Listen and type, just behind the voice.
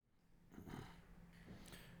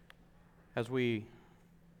as we're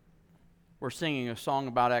singing a song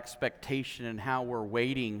about expectation and how we're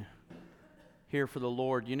waiting here for the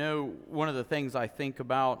Lord. You know, one of the things I think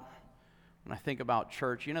about when I think about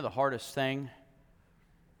church, you know the hardest thing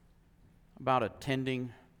about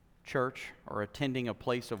attending church or attending a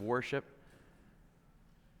place of worship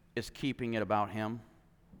is keeping it about Him.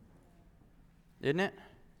 Isn't it?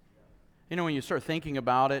 You know, when you start thinking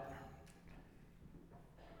about it,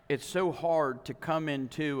 it's so hard to come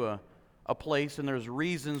into a place, and there's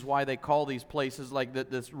reasons why they call these places like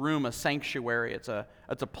this room a sanctuary. It's a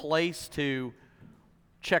place to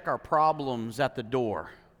check our problems at the door.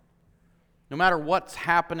 No matter what's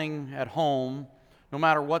happening at home, no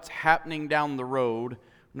matter what's happening down the road,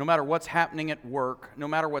 no matter what's happening at work, no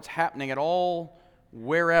matter what's happening at all,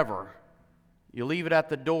 wherever, you leave it at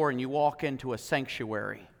the door and you walk into a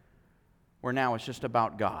sanctuary where now it's just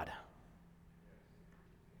about God.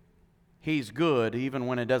 He's good even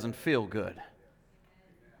when it doesn't feel good.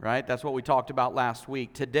 Right? That's what we talked about last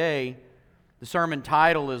week. Today, the sermon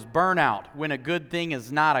title is Burnout, when a good thing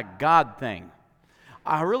is not a God thing.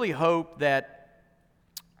 I really hope that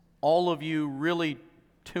all of you really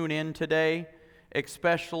tune in today,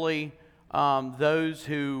 especially those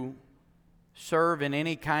who serve in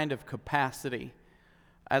any kind of capacity.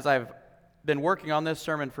 As I've been working on this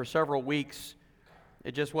sermon for several weeks,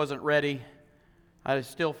 it just wasn't ready. I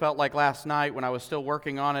still felt like last night when I was still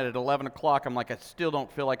working on it at 11 o'clock, I'm like, I still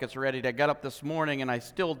don't feel like it's ready. I got up this morning and I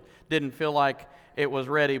still didn't feel like it was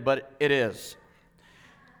ready, but it is.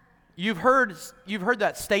 You've heard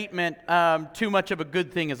that statement, too much of a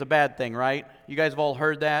good thing is a bad thing, right? You guys have all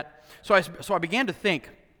heard that. So I began to think,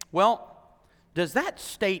 well, does that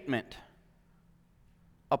statement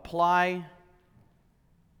apply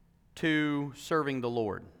to serving the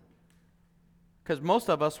Lord? Because most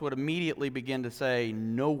of us would immediately begin to say,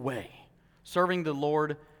 no way. Serving the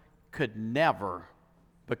Lord could never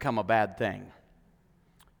become a bad thing.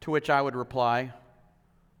 To which I would reply,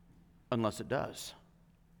 unless it does.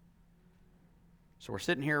 So we're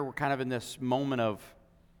sitting here, we're kind of in this moment of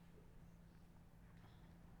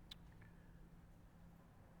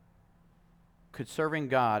could serving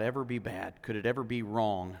God ever be bad? Could it ever be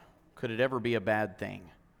wrong? Could it ever be a bad thing?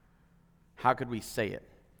 How could we say it?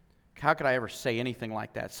 How could I ever say anything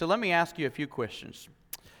like that? So let me ask you a few questions.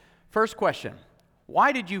 First question,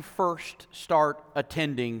 why did you first start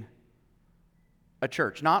attending a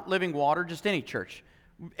church? Not Living Water, just any church.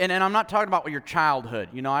 And I'm not talking about your childhood.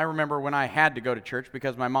 You know, I remember when I had to go to church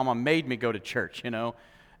because my mama made me go to church, you know.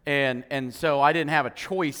 And so I didn't have a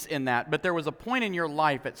choice in that. But there was a point in your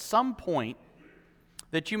life at some point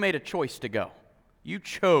that you made a choice to go. You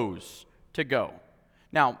chose to go.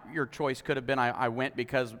 Now, your choice could have been I went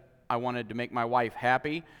because I wanted to make my wife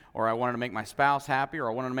happy, or I wanted to make my spouse happy, or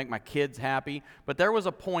I wanted to make my kids happy. But there was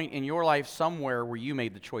a point in your life somewhere where you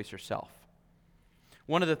made the choice yourself.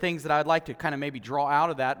 One of the things that I'd like to kind of maybe draw out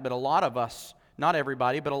of that, but a lot of us, not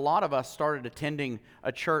everybody, but a lot of us started attending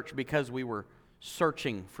a church because we were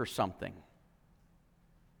searching for something.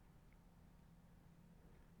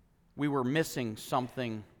 We were missing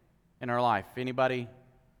something in our life. Anybody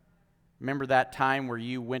remember that time where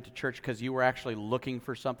you went to church because you were actually looking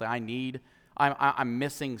for something? I'm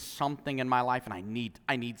missing something in my life, and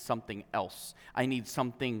I need something else. I need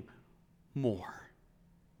something more.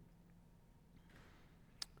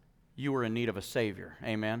 You were in need of a Savior,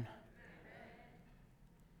 amen?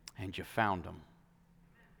 And you found Him.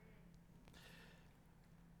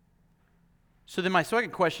 So then my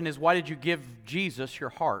second question is, why did you give Jesus your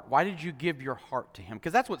heart? Why did you give your heart to Him?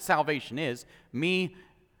 Because that's what salvation is, me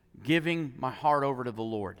giving my heart over to the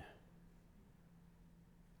Lord.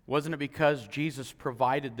 Wasn't it because Jesus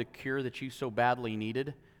provided the cure that you so badly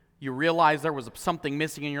needed? You realized there was something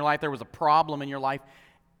missing in your life, there was a problem in your life,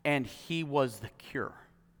 and He was the cure.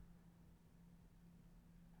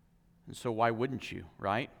 And so why wouldn't you,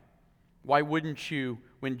 right? Why wouldn't you,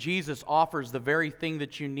 when Jesus offers the very thing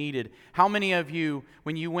that you needed? How many of you,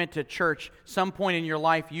 when you went to church, some point in your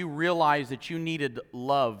life, you realized that you needed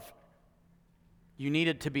love? You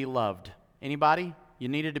needed to be loved. Anybody? You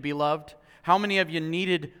needed to be loved? How many of you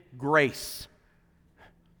needed grace?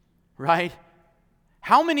 Right?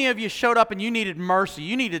 How many of you showed up and you needed mercy?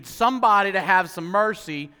 You needed somebody to have some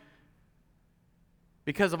mercy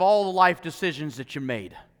because of all the life decisions that you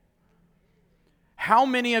made. How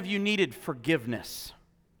many of you needed forgiveness?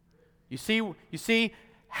 You see,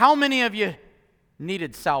 how many of you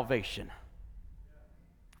needed salvation?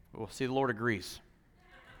 Well, see, the Lord agrees.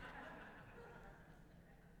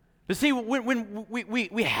 But see, when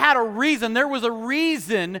we had a reason, there was a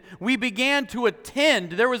reason we began to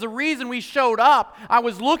attend. There was a reason we showed up. I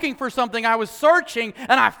was looking for something. I was searching,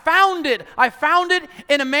 and I found it. I found it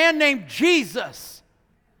in a man named Jesus.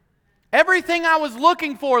 Everything I was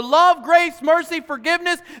looking for, love, grace, mercy,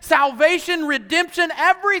 forgiveness, salvation, redemption,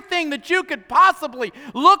 everything that you could possibly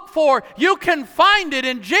look for, you can find it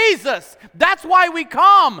in Jesus. That's why we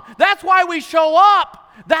come. That's why we show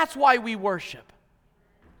up. That's why we worship.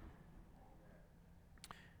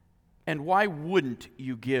 And why wouldn't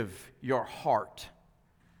you give your heart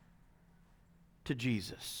to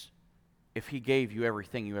Jesus if He gave you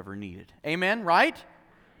everything you ever needed? Amen, right?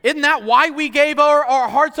 Isn't that why we gave our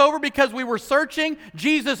hearts over? Because we were searching.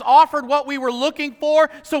 Jesus offered what we were looking for,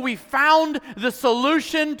 so we found the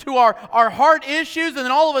solution to our heart issues, and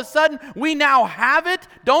then all of a sudden, we now have it.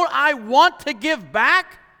 Don't I want to give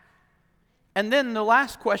back? And then the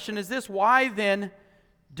last question is this: why then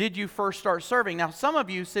did you first start serving? Now, some of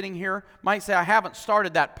you sitting here might say, I haven't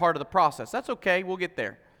started that part of the process. That's okay, we'll get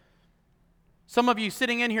there. Some of you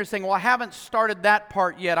sitting in here saying, well, I haven't started that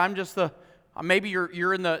part yet. I'm just maybe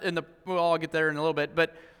you're in the, well, I'll get there in a little bit,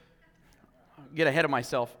 but I'll get ahead of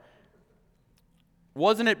myself.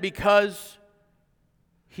 Wasn't it because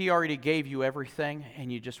He already gave you everything and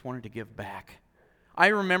you just wanted to give back? I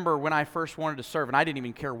remember when I first wanted to serve, and I didn't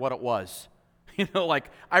even care what it was.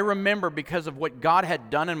 I remember because of what God had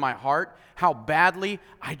done in my heart, how badly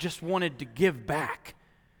I just wanted to give back.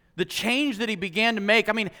 The change that He began to make.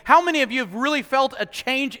 I mean, how many of you have really felt a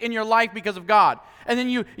change in your life because of God? And then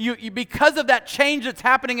you because of that change that's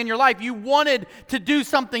happening in your life, you wanted to do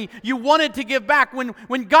something. You wanted to give back.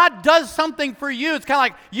 When God does something for you, it's kind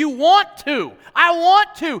of like, you want to. I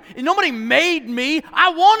want to. And nobody made me.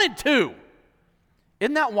 I wanted to.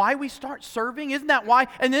 Isn't that why we start serving? Isn't that why?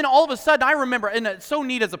 And then all of a sudden, I remember, and it's so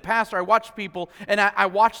neat as a pastor, I watch people, and I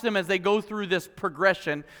watch them as they go through this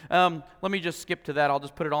progression. Let me just skip to that. I'll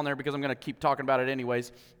just put it on there because I'm going to keep talking about it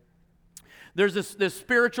anyways. There's this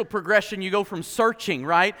spiritual progression. You go from searching,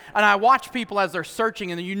 right? And I watch people as they're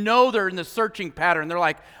searching, and you know they're in the searching pattern. They're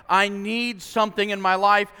like, I need something in my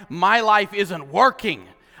life. My life isn't working.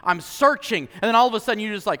 I'm searching. And then all of a sudden,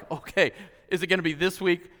 you're just like, okay, is it going to be this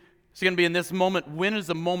week? It's going to be in this moment. When is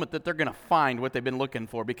the moment that they're going to find what they've been looking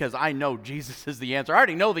for? Because I know Jesus is the answer. I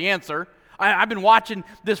already know the answer. I've been watching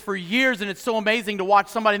this for years, and it's so amazing to watch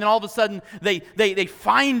somebody, and then all of a sudden, they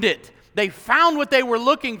find it. They found what they were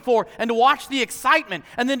looking for, and to watch the excitement,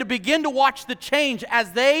 and then to begin to watch the change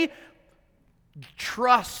as they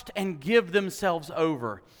trust and give themselves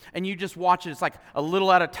over. And you just watch it. It's like a little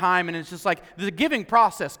at a time, and it's just like the giving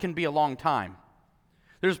process can be a long time.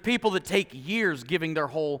 There's people that take years giving their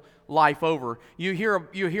whole life over. You hear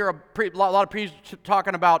a lot of preachers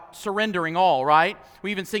talking about surrendering all, right?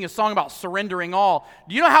 We even sing a song about surrendering all.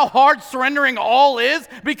 Do you know how hard surrendering all is?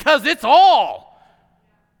 Because it's all,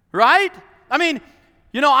 right? I mean,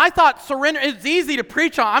 I thought it's easy to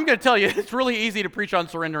preach on. I'm going to tell you, it's really easy to preach on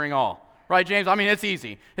surrendering all, right, James? I mean, it's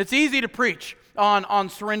easy. It's easy to preach on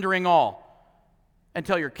surrendering all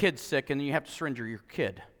until your kid's sick and you have to surrender your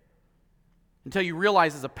kid. Until you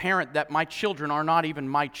realize as a parent that my children are not even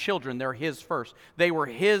my children, they're His first. They were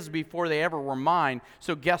His before they ever were mine.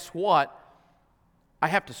 So guess what?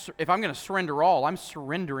 If I'm going to surrender all, I'm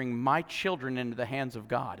surrendering my children into the hands of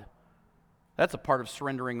God. That's a part of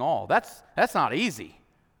surrendering all. That's not easy,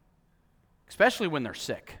 especially when they're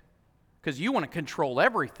sick, because you want to control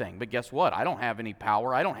everything. But guess what? I don't have any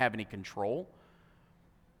power. I don't have any control.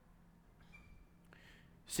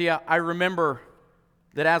 See, I remember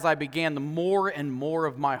that as I began, the more and more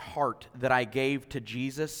of my heart that I gave to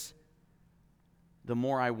Jesus, the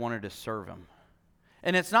more I wanted to serve Him.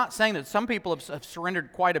 And it's not saying that some people have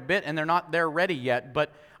surrendered quite a bit and they're not there ready yet,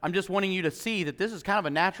 but I'm just wanting you to see that this is kind of a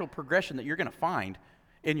natural progression that you're going to find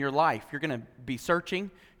in your life. You're going to be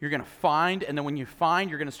searching, you're going to find, and then when you find,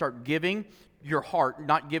 you're going to start giving your heart,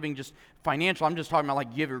 not giving just financial. I'm just talking about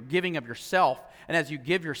like giving of yourself. And as you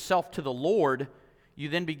give yourself to the Lord, you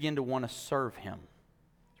then begin to want to serve Him.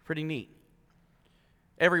 Pretty neat.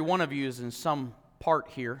 Every one of you is in some part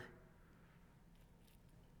here.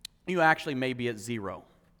 You actually may be at zero.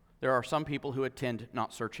 There are some people who attend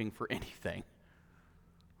not searching for anything.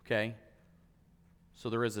 Okay? So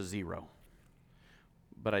there is a zero.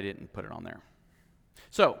 But I didn't put it on there.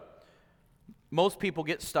 So, most people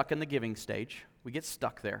get stuck in the giving stage. We get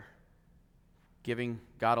stuck there. Giving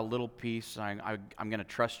God a little piece. I'm going to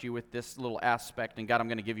trust you with this little aspect, and God, I'm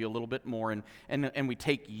going to give you a little bit more. And we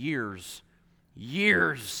take years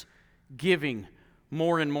giving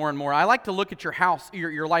more and more and more. I like to look at your house,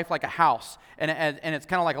 your life like a house. And it's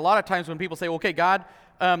kind of like a lot of times when people say, okay, God,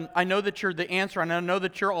 I know that you're the answer. I know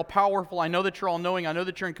that you're all-powerful. I know that you're all-knowing. I know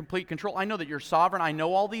that you're in complete control. I know that you're sovereign. I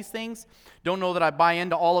know all these things. Don't know that I buy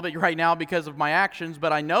into all of it right now because of my actions,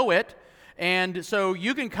 but I know it. And so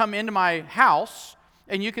you can come into my house,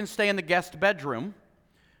 and you can stay in the guest bedroom.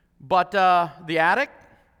 But the attic,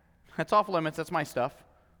 that's off limits. That's my stuff,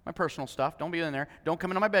 my personal stuff. Don't be in there. Don't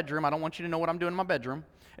come into my bedroom. I don't want you to know what I'm doing in my bedroom.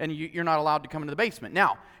 And you're not allowed to come into the basement.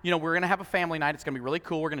 Now, we're going to have a family night. It's going to be really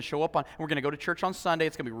cool. We're going to show up we're going to go to church on Sunday.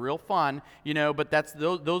 It's going to be real fun, but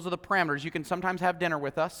those are the parameters. You can sometimes have dinner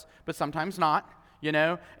with us, but sometimes not,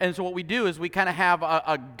 And so what we do is we kind of have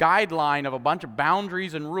a guideline of a bunch of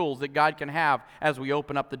boundaries and rules that God can have as we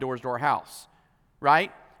open up the doors to our house,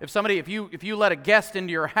 right? If you let a guest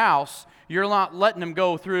into your house, you're not letting them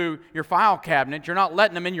go through your file cabinet. You're not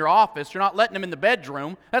letting them in your office. You're not letting them in the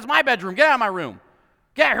bedroom. That's my bedroom. Get out of my room.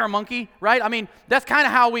 Get out here, monkey, right? I mean, that's kind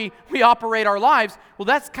of how we operate our lives. Well,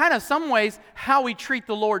 that's kind of some ways how we treat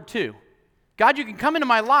the Lord too. God, you can come into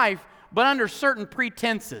my life, but under certain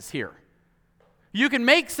pretenses here. You can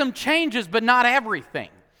make some changes, but not everything.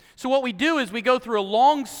 So what we do is we go through a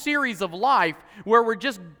long series of life where we're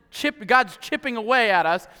just God's chipping away at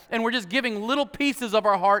us, and we're just giving little pieces of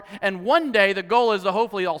our heart, and one day the goal is to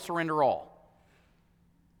hopefully I'll surrender all.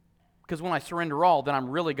 Because when I surrender all, then I'm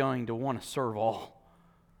really going to want to serve all.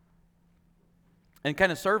 And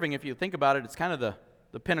kind of serving, if you think about it, it's kind of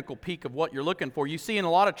the pinnacle peak of what you're looking for. You see in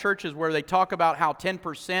a lot of churches where they talk about how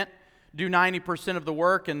 10% do 90% of the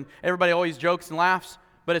work, and everybody always jokes and laughs,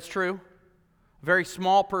 but it's true. A very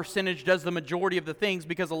small percentage does the majority of the things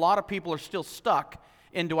because a lot of people are still stuck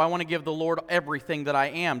in, do I want to give the Lord everything that I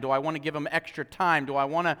am? Do I want to give Him extra time? Do I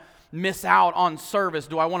want to miss out on service?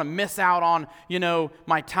 Do I want to miss out on,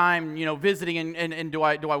 my time, visiting? And do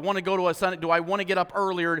I want to go to a Sunday? Do I want to get up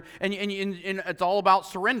earlier? And it's all about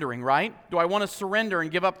surrendering, right? Do I want to surrender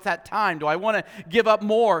and give up that time? Do I want to give up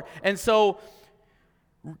more? And so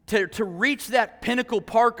to reach that pinnacle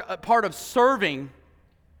part of serving,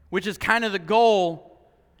 which is kind of the goal,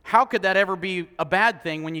 how could that ever be a bad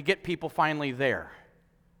thing when you get people finally there?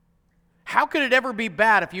 How could it ever be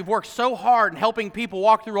bad if you've worked so hard in helping people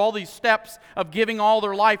walk through all these steps of giving all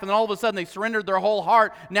their life, and then all of a sudden they surrendered their whole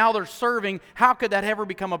heart, now they're serving? How could that ever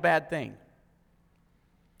become a bad thing?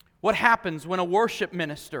 What happens when a worship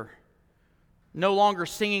minister no longer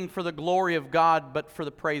singing for the glory of God but for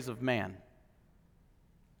the praise of man?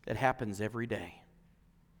 It happens every day.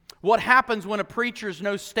 What happens when a preacher's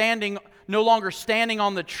no longer standing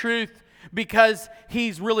on the truth because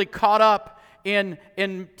he's really caught up in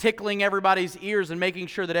tickling everybody's ears and making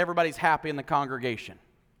sure that everybody's happy in the congregation?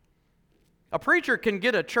 A preacher can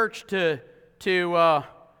get a church to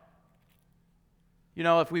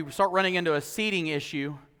if we start running into a seating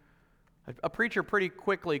issue, a preacher pretty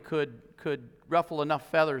quickly could ruffle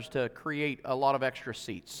enough feathers to create a lot of extra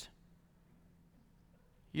seats.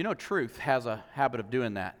 Truth has a habit of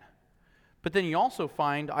doing that. But then you also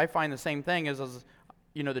I find the same thing as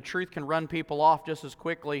the truth can run people off just as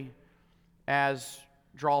quickly as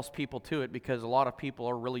draws people to it, because a lot of people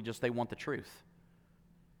are really just, they want the truth.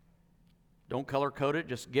 Don't color code it,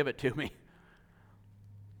 just give it to me.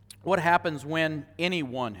 What happens when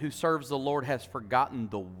anyone who serves the Lord has forgotten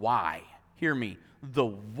the why? Hear me, the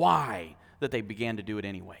why that they began to do it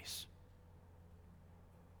anyways.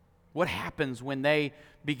 What happens when they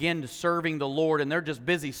begin to serving the Lord and they're just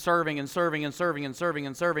busy serving and serving and serving and serving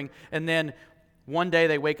and serving, and then one day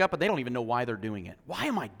they wake up and they don't even know why they're doing it. Why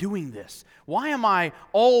am I doing this? Why am I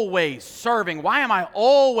always serving? Why am I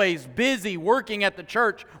always busy working at the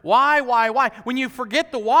church? Why? When you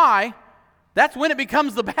forget the why, that's when it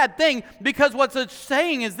becomes the bad thing, because what's it's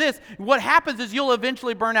saying is this: what happens is you'll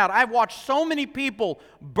eventually burn out. I've watched so many people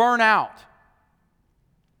burn out.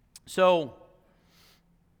 So,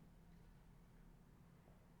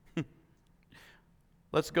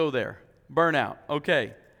 let's go there. Burnout.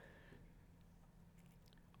 Okay.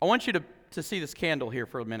 I want you to see this candle here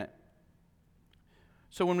for a minute.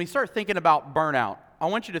 So when we start thinking about burnout, I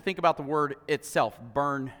want you to think about the word itself,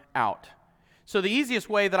 burn out. So the easiest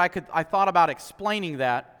way that I thought about explaining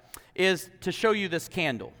that is to show you this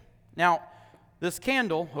candle. Now, this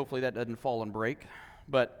candle, hopefully that doesn't fall and break,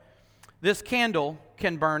 but this candle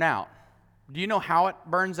can burn out. Do you know how it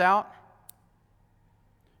burns out?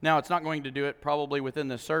 Now, it's not going to do it probably within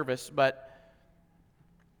the service, but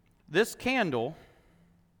this candle...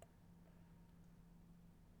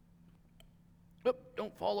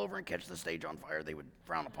 Don't fall over and catch the stage on fire. They would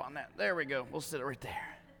frown upon that. There we go. We'll sit it right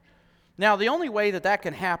there. Now, the only way that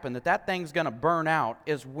can happen, that thing's going to burn out,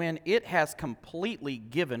 is when it has completely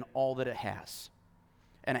given all that it has,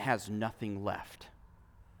 and it has nothing left.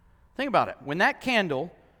 Think about it. When that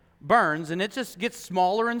candle burns, and it just gets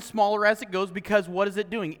smaller and smaller as it goes, because what is it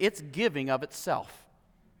doing? It's giving of itself.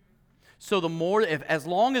 So as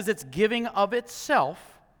long as it's giving of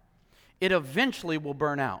itself, it eventually will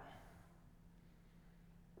burn out.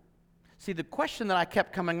 See, the question that I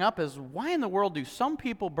kept coming up is, why in the world do some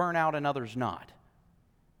people burn out and others not?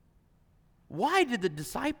 Why did the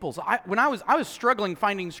disciples, I was struggling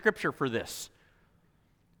finding scripture for this.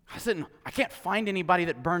 I said, I can't find anybody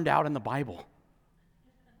that burned out in the Bible.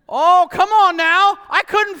 Oh, come on now. I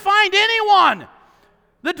couldn't find anyone.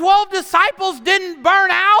 The 12 disciples didn't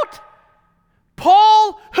burn out.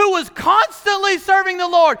 Paul, who was constantly serving the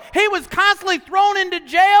Lord, he was constantly thrown into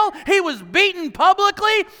jail. He was beaten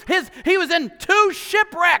publicly. He was in 2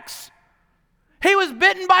 shipwrecks. He was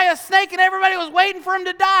bitten by a snake and everybody was waiting for him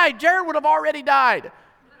to die. Jared would have already died.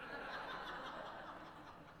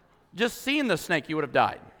 Just seeing the snake, you would have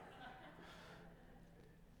died.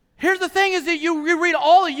 Here's the thing is that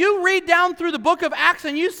you read down through the book of Acts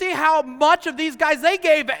and you see how much of these guys, they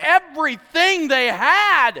gave everything they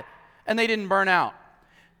had and they didn't burn out.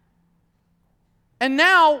 And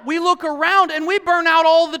now we look around and we burn out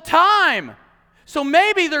all the time. So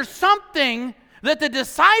maybe there's something that the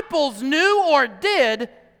disciples knew or did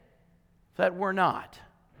that we're not.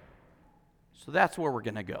 So that's where we're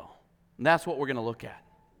going to go. And that's what we're going to look at.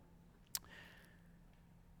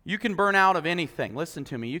 You can burn out of anything. Listen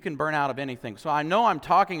to me. You can burn out of anything. So I know I'm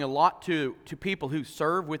talking a lot to people who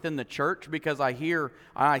serve within the church, because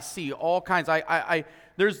I see all kinds.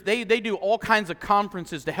 They do all kinds of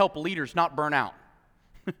conferences to help leaders not burn out.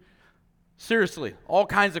 Seriously, all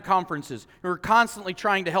kinds of conferences. We're constantly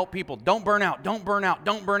trying to help people. Don't burn out. Don't burn out.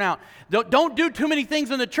 Don't burn out. Don't do too many things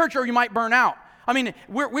in the church or you might burn out. I mean,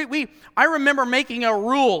 I remember making a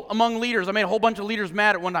rule among leaders. I made a whole bunch of leaders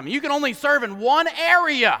mad at one time. You can only serve in one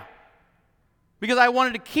area, because I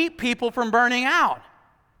wanted to keep people from burning out.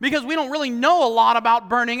 Because we don't really know a lot about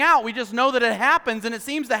burning out. We just know that it happens, and it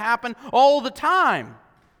seems to happen all the time.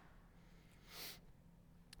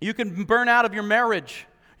 You can burn out of your marriage.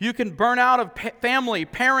 You can burn out of family,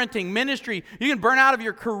 parenting, ministry. You can burn out of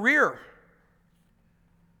your career.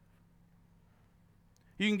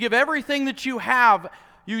 You can give everything that you have.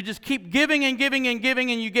 You just keep giving and giving and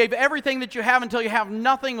giving, and you gave everything that you have until you have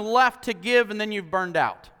nothing left to give, and then you've burned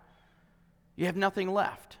out. You have nothing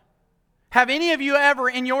left. Have any of you ever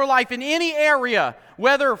in your life, in any area,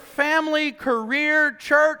 whether family, career,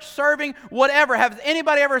 church, serving, whatever, has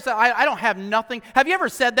anybody ever said, I don't have nothing? Have you ever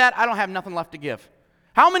said that? I don't have nothing left to give.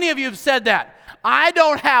 How many of you have said that? I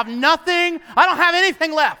don't have nothing. I don't have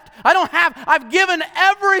anything left. I've given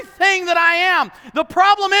everything that I am. The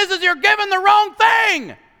problem is you're giving the wrong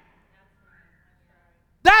thing.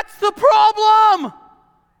 That's the problem.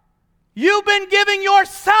 You've been giving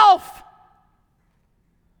yourself.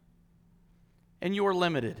 And you're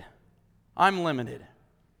limited. I'm limited.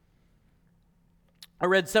 I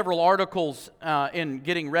read several articles in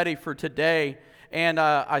getting ready for today. And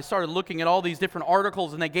I started looking at all these different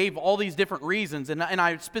articles, and they gave all these different reasons. And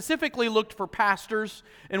I specifically looked for pastors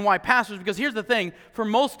and why pastors, because here's the thing. For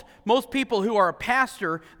most people who are a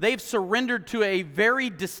pastor, they've surrendered to a very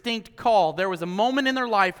distinct call. There was a moment in their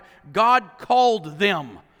life, God called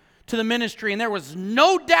them to the ministry, and there was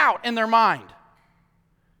no doubt in their mind.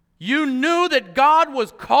 You knew that God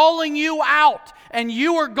was calling you out, and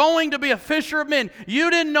you were going to be a fisher of men.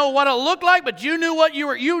 You didn't know what it looked like, but you knew what you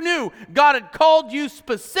were. You knew God had called you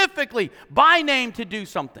specifically by name to do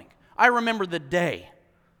something. I remember the day.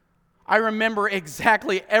 I remember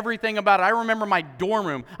exactly everything about it. I remember my dorm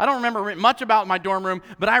room. I don't remember much about my dorm room,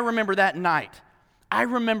 but I remember that night. I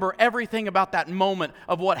remember everything about that moment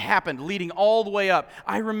of what happened leading all the way up.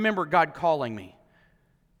 I remember God calling me,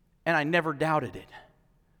 and I never doubted it.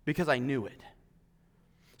 Because I knew it.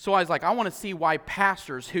 So I was like, I want to see why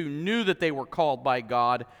pastors who knew that they were called by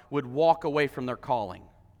God would walk away from their calling.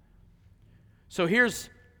 So here's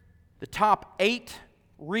the top 8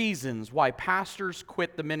 reasons why pastors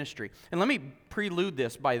quit the ministry. And let me prelude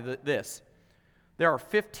this by this. There are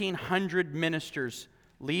 1,500 ministers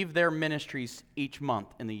leave their ministries each month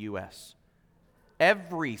in the U.S.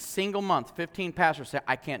 Every single month, 15 pastors say,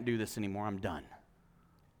 I can't do this anymore, I'm done.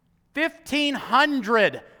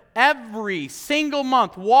 1,500 every single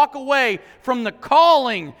month walk away from the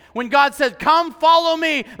calling when God says, come follow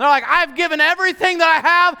me. They're like, I've given everything that I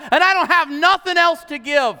have and I don't have nothing else to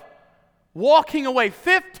give. Walking away.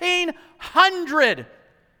 1,500.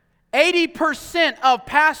 80% of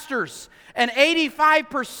pastors and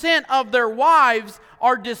 85% of their wives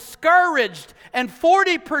are discouraged, and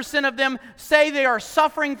 40% of them say they are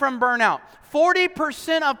suffering from burnout.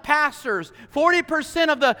 40% of pastors, 40%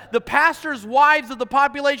 of the pastors' wives of the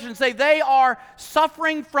population say they are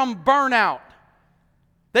suffering from burnout.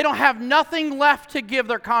 They don't have nothing left to give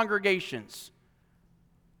their congregations.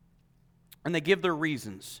 And they give their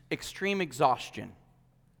reasons. Extreme exhaustion.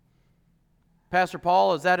 Pastor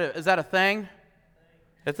Paul, is that a thing?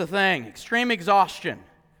 It's a thing. Extreme exhaustion.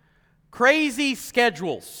 Crazy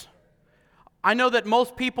schedules. I know that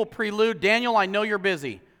most people prelude, Daniel, I know you're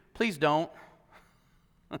busy. Please don't.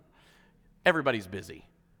 Everybody's busy.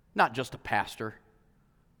 Not just a pastor.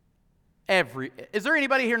 Is there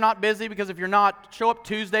anybody here not busy? Because if you're not, show up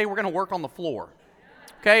Tuesday, we're going to work on the floor.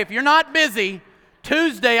 Okay, if you're not busy,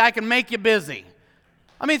 Tuesday I can make you busy.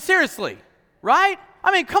 I mean, seriously, right?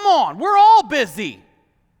 I mean, come on, we're all busy.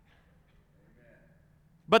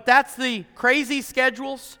 But that's the crazy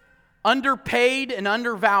schedules, underpaid and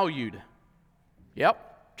undervalued.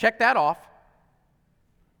 Yep, check that off.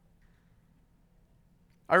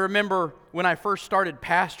 I remember when I first started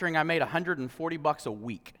pastoring, I made $140 a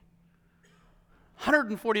week.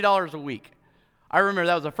 $140 a week. I remember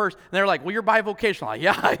that was the first. And they were like, well, you're bivocational. Like,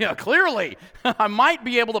 yeah, clearly. I might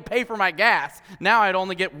be able to pay for my gas. Now I'd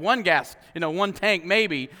only get one tank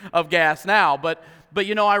maybe of gas now. But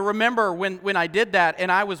I remember when I did that,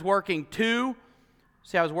 and I was working I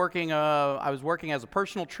was working as a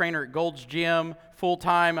personal trainer at Gold's Gym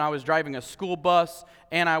full-time, and I was driving a school bus,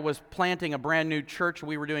 and I was planting a brand new church, and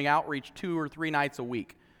we were doing outreach 2 or 3 nights a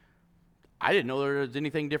week. I didn't know there was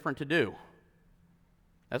anything different to do.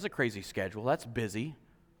 That's a crazy schedule. That's busy.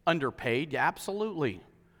 Underpaid. Yeah, absolutely.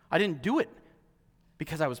 I didn't do it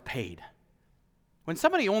because I was paid. When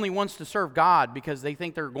somebody only wants to serve God because they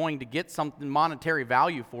think they're going to get something monetary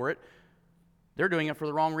value for it, they're doing it for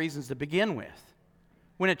the wrong reasons to begin with.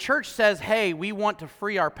 When a church says, hey, we want to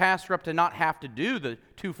free our pastor up to not have to do the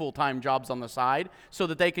 2 full-time jobs on the side so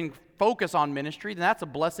that they can focus on ministry, then that's a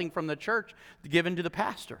blessing from the church given to the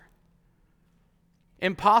pastor.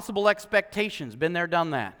 Impossible expectations. Been there, done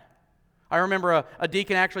that. I remember a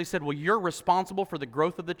deacon actually said, well, you're responsible for the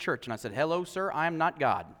growth of the church. And I said, hello, sir, I am not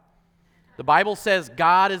God. The Bible says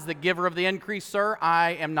God is the giver of the increase, sir.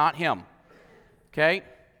 I am not him. Okay?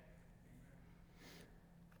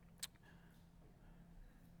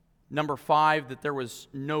 Number 5, that there was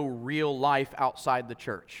no real life outside the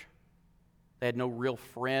church. They had no real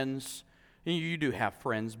friends. You do have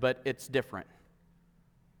friends, but it's different.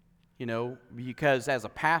 Because as a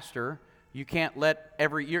pastor, you can't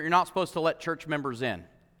you're not supposed to let church members in.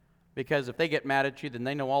 Because if they get mad at you, then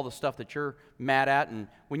they know all the stuff that you're mad at. And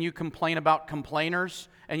when you complain about complainers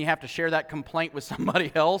and you have to share that complaint with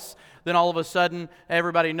somebody else, then all of a sudden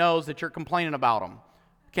everybody knows that you're complaining about them.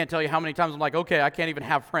 Can't tell you how many times I'm like, okay, I can't even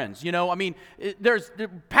have friends.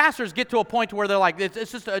 Pastors get to a point where they're like,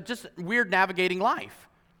 it's just weird navigating life.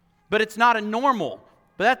 But it's not a normal.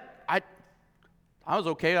 But I was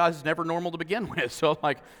okay. I was never normal to begin with. So I'm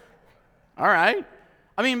like, all right.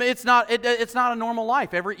 I mean, it's not a normal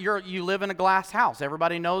life. You live in a glass house.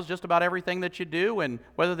 Everybody knows just about everything that you do and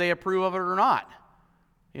whether they approve of it or not.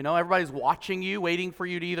 Everybody's watching you, waiting for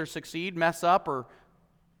you to either succeed, mess up, or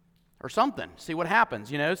something. See what happens,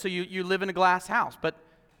 So you live in a glass house. But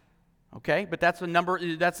that's the number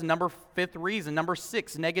 5th reason. Number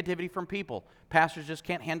 6, negativity from people. Pastors just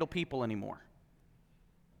can't handle people anymore.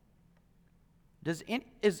 Is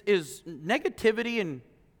negativity and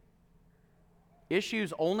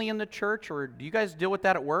issues only in the church, or do you guys deal with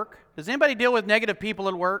that at work? Does anybody deal with negative people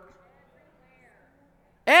at work?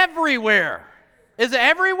 Everywhere. Is it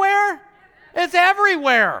everywhere? It's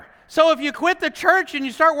everywhere. So if you quit the church and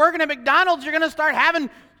you start working at McDonald's, you're going to start having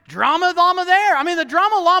drama llama there. I mean, the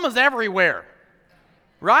drama llama's everywhere,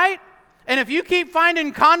 right? And if you keep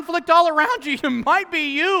finding conflict all around you, it might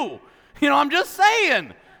be you. I'm just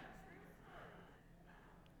saying.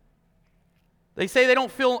 They say they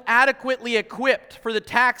don't feel adequately equipped for the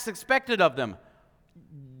tasks expected of them.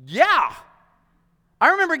 Yeah. I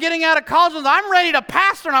remember getting out of college and I'm ready to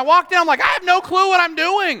pastor, and I walked in, I'm like, I have no clue what I'm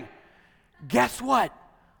doing. Guess what?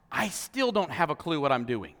 I still don't have a clue what I'm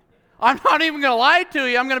doing. I'm not even going to lie to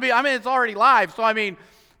you. It's already live. So, the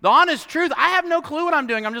honest truth, I have no clue what I'm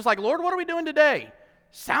doing. I'm just like, Lord, what are we doing today?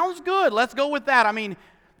 Sounds good. Let's go with that.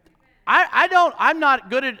 I'm not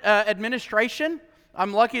good at administration.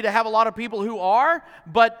 I'm lucky to have a lot of people who are.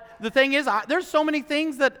 But the thing is, there's so many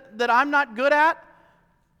things that I'm not good at.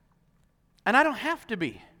 And I don't have to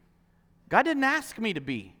be. God didn't ask me to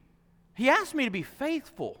be. He asked me to be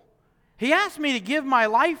faithful. He asked me to give my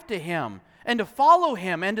life to Him and to follow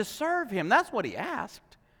Him and to serve Him. That's what He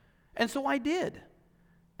asked. And so I did.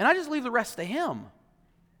 And I just leave the rest to Him.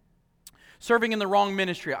 Serving in the wrong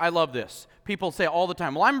ministry. I love this. People say all the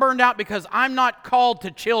time, well, I'm burned out because I'm not called to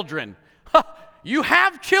children. You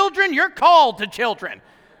have children, you're called to children.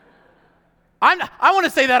 I want to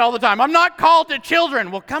say that all the time. I'm not called to children.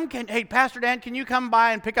 Well, hey, Pastor Dan, can you come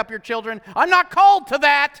by and pick up your children? I'm not called to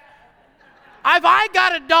that. I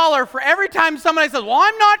got $1 for every time somebody says, well,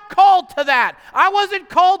 I'm not called to that. I wasn't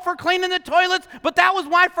called for cleaning the toilets, but that was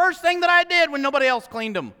my first thing that I did when nobody else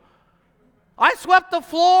cleaned them. I swept the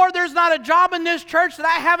floor. There's not a job in this church that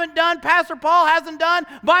I haven't done. Pastor Paul hasn't done.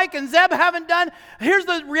 Mike and Zeb haven't done. Here's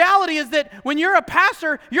the reality is that when you're a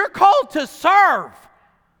pastor, you're called to serve.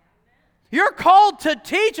 You're called to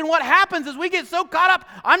teach, and what happens is we get so caught up,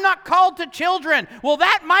 I'm not called to children. Well,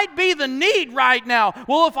 that might be the need right now.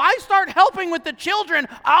 Well, if I start helping with the children,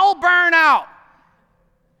 I'll burn out.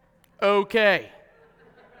 Okay.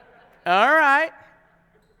 All right.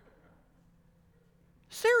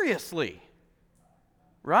 Seriously.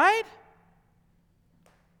 Right?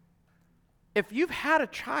 If you've had a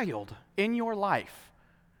child in your life,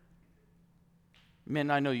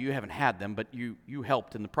 men, I know you haven't had them, but you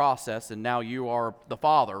helped in the process, and now you are the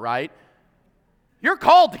father, right? You're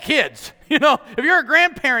called to kids. If you're a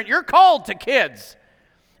grandparent, you're called to kids.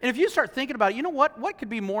 And if you start thinking about it, you know what? What could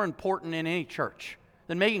be more important in any church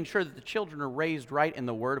than making sure that the children are raised right in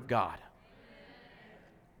the Word of God?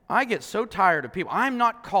 I get so tired of people. I'm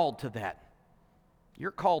not called to that. You're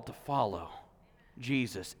called to follow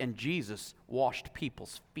Jesus, and Jesus washed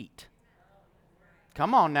people's feet.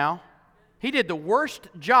 Come on now. He did the worst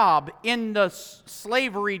job in the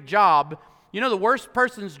slavery job. The worst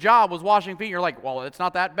person's job was washing feet. You're like, well, it's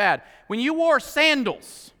not that bad. When you wore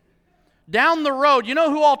sandals down the road, you know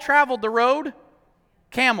who all traveled the road?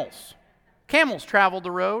 Camels. Camels traveled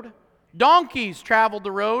the road. Donkeys traveled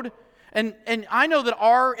the road. And I know that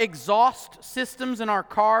our exhaust systems in our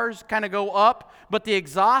cars kind of go up, but the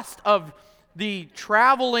exhaust of the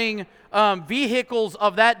traveling vehicles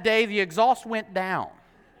of that day, the exhaust went down.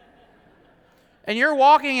 And you're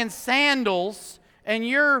walking in sandals, and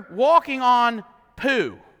you're walking on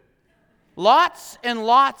poo. Lots and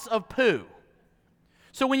lots of poo.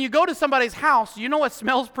 So when you go to somebody's house, you know what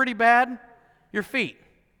smells pretty bad? Your feet.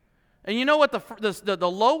 And you know what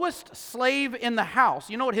the lowest slave in the house,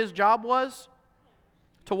 you know what his job was?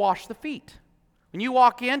 To wash the feet. When you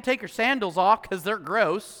walk in, take your sandals off because they're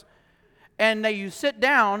gross, and you sit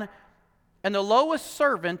down, and the lowest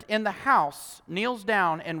servant in the house kneels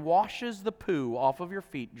down and washes the poo off of your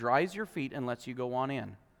feet, dries your feet, and lets you go on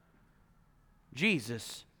in.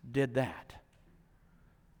 Jesus did that.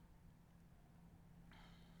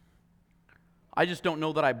 I just don't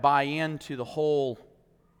know that I buy into the whole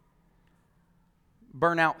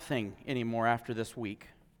burnout thing anymore after this week.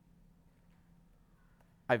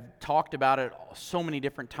 I've talked about it so many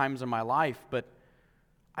different times in my life, but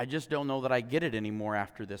I just don't know that I get it anymore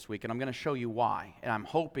after this week, and I'm going to show you why, and I'm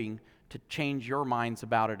hoping to change your minds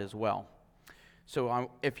about it as well. So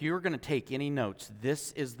if you're going to take any notes,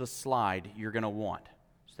 this is the slide you're going to want.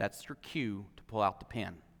 So that's your cue to pull out the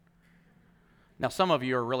pen. Now, some of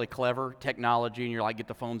you are really clever, technology, and you're like, get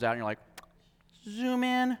the phones out, and you're like, zoom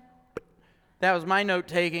in. That was my note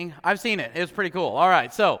taking. I've seen it. It was pretty cool. All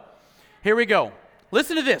right, so here we go.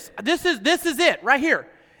 Listen to this. This is it right here.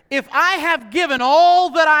 If I have given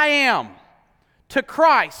all that I am to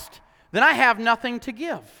Christ, then I have nothing to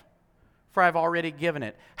give, for I've already given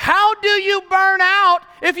it. How do you burn out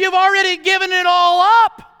if you've already given it all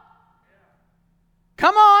up?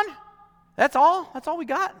 Come on. That's all we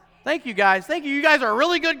got. Thank you, guys. Thank you. You guys are a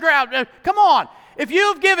really good crowd. Come on. If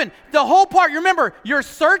you've given the whole part, you remember, you're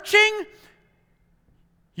searching,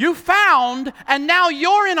 you found, and now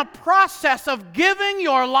you're in a process of giving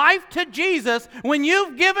your life to Jesus. When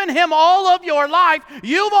you've given Him all of your life,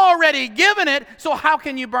 you've already given it, so how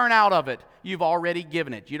can you burn out of it? You've already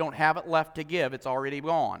given it. You don't have it left to give. It's already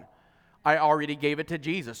gone. I already gave it to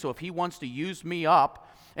Jesus. So if He wants to use me up,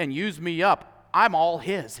 I'm all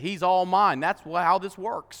His. He's all mine. That's how this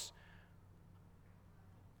works.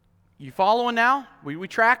 You following now? We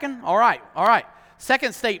tracking? All right.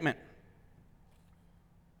 Second statement.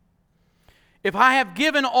 If I have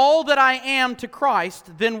given all that I am to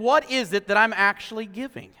Christ, then what is it that I'm actually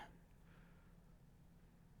giving?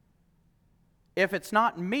 If it's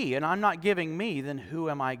not me and I'm not giving me, then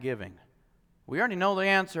who am I giving? We already know the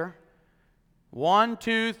answer. 1,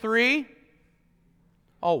 2, 3.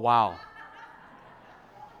 Oh, wow.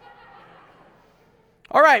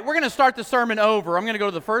 All right, we're going to start the sermon over. I'm going to go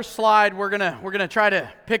to the first slide. We're going to try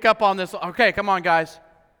to pick up on this. Okay, come on, guys.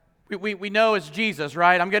 We know it's Jesus,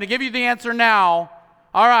 right? I'm going to give you the answer now.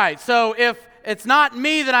 All right, so if it's not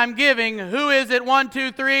me that I'm giving, who is it? 1,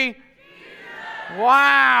 2, 3. Jesus.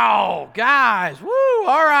 Wow, guys. Woo,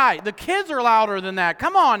 all right. The kids are louder than that.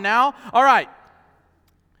 Come on now. All right.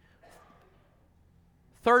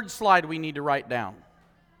 Third slide we need to write down.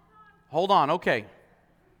 Hold on, okay.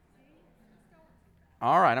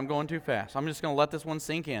 All right, I'm going too fast. I'm just going to let this one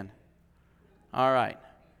sink in. All right.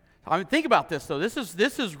 I mean, think about this, though. This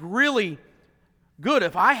is really good.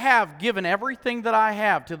 If I have given everything that I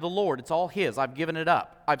have to the Lord, it's all His. I've given it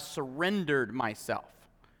up. I've surrendered myself,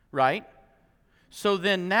 right? So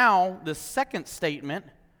then now, the second statement,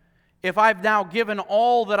 if I've now given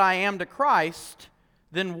all that I am to Christ,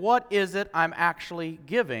 then what is it I'm actually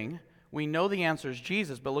giving? We know the answer is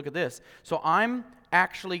Jesus, but look at this. So I'm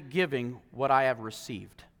actually giving what I have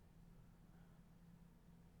received.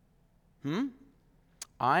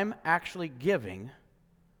 I'm actually giving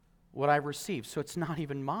what I've received, so it's not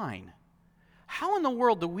even mine. How in the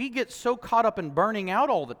world do we get so caught up in burning out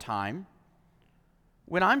all the time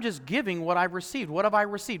when I'm just giving what I've received? What have I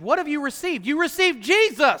received? What have you received? You received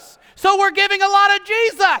Jesus, so we're giving a lot of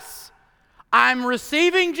Jesus. I'm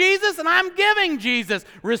receiving Jesus and I'm giving Jesus.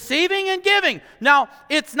 Receiving and giving. Now,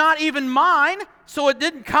 it's not even mine, so it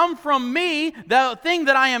didn't come from me, the thing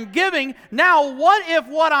that I am giving. Now, what if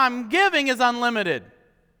what I'm giving is unlimited?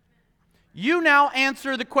 You now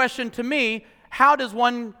answer the question to me, how does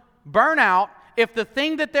one burn out if the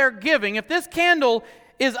thing that they're giving, if this candle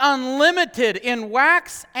is unlimited in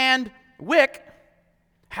wax and wick,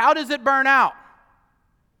 how does it burn out?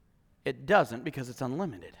 It doesn't, because it's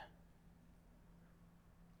unlimited.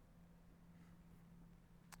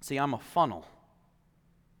 See, I'm a funnel.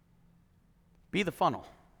 Be the funnel.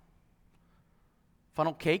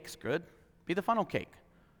 Funnel cake's good. Be the funnel cake.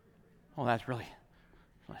 Oh, that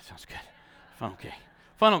sounds good. Funnel cake.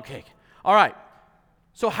 Funnel cake. All right.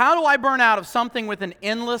 So how do I burn out of something with an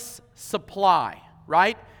endless supply,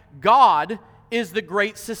 right? God is the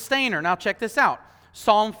great sustainer. Now check this out.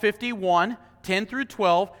 Psalm 51, 10 through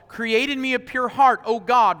 12, create in me a pure heart, O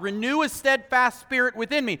God, renew a steadfast spirit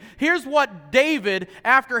within me. Here's what David,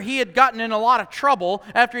 after he had gotten in a lot of trouble,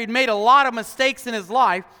 after he'd made a lot of mistakes in his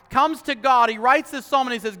life, comes to God. He writes this psalm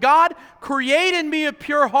and he says, God, create in me a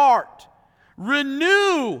pure heart.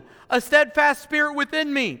 Renew a steadfast spirit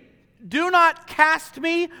within me. Do not cast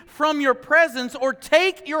me from your presence or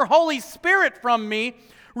take your Holy Spirit from me.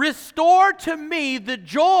 Restore to me the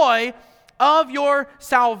joy of your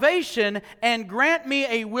salvation and grant me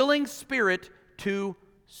a willing spirit to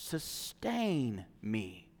sustain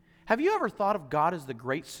me. Have you ever thought of God as the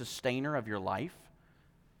great sustainer of your life?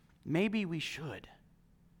 Maybe we should.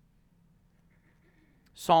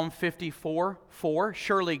 Psalm 54:4,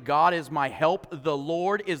 surely God is my help. The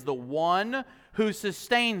Lord is the one who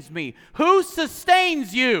sustains me. Who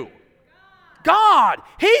sustains you? God.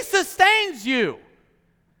 He sustains you.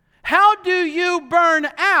 How do you burn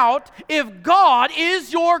out if God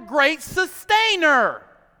is your great sustainer?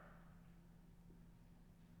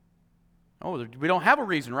 Oh, we don't have a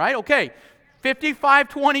reason, right? Okay.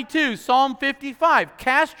 55:22, Psalm 55.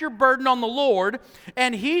 Cast your burden on the Lord,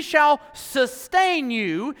 and He shall sustain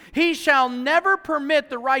you. He shall never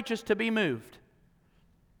permit the righteous to be moved.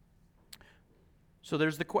 So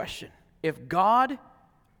there's the question. If God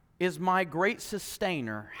is my great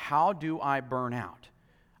sustainer, how do I burn out?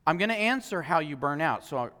 I'm going to answer how you burn out.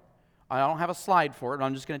 So I don't have a slide for it, but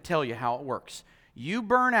I'm just going to tell you how it works. You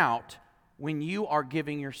burn out when you are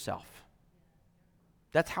giving yourself.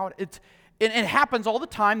 That's how it happens all the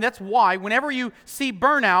time. That's why whenever you see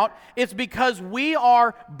burnout, it's because we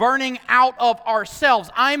are burning out of ourselves.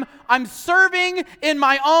 I'm serving in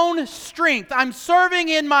my own strength. I'm serving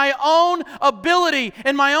in my own ability,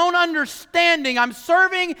 in my own understanding. I'm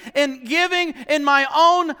serving and giving in my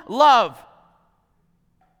own love.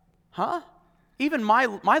 Even my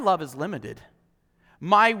love is limited.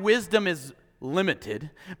 My wisdom is limited.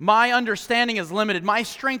 My understanding is limited. My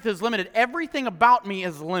strength is limited. Everything about me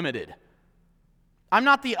is limited. I'm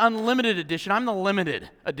not the unlimited edition. I'm the limited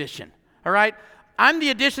edition. All right? I'm the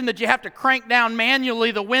edition that you have to crank down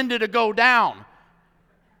manually the window to go down.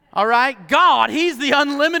 All right? God, He's the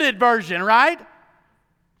unlimited version, right?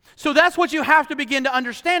 So that's what you have to begin to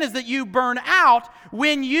understand, is that you burn out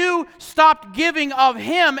when you stopped giving of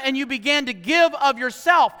Him and you began to give of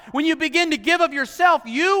yourself. When you begin to give of yourself,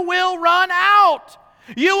 you will run out.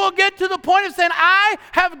 You will get to the point of saying, I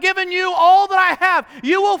have given you all that I have.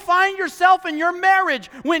 You will find yourself in your marriage,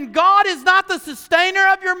 when God is not the sustainer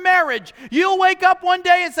of your marriage, you'll wake up one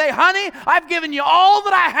day and say, honey, I've given you all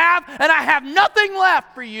that I have and I have nothing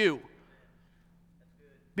left for you.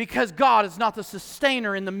 Because God is not the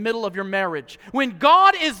sustainer in the middle of your marriage. When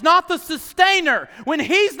God is not the sustainer, when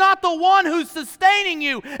He's not the one who's sustaining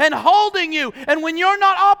you and holding you, and when you're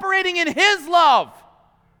not operating in His love,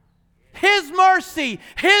 His mercy,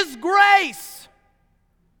 His grace.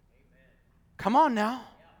 Come on now.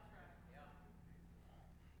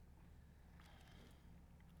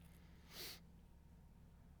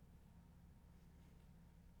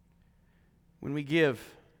 When we give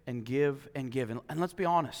and give and give, and let's be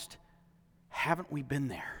honest, haven't we been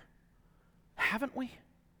there? Haven't we?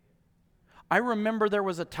 I remember there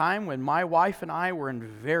was a time when my wife and I were in a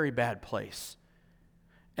very bad place.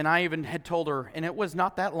 And I even had told her, and it was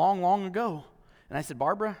not that long ago, and I said,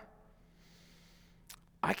 Barbara,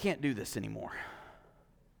 I can't do this anymore.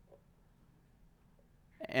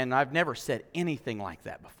 And I've never said anything like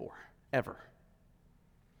that before, ever.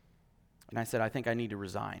 And I said, I think I need to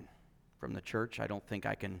resign from the church. I don't think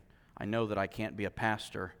I can. I know that I can't be a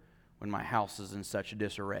pastor when my house is in such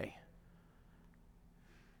disarray.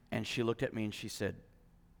 And she looked at me and she said,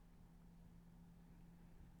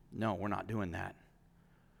 no, we're not doing that.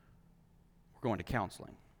 We're going to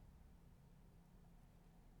counseling.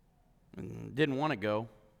 And didn't want to go.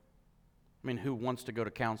 I mean, who wants to go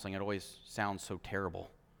to counseling? It always sounds so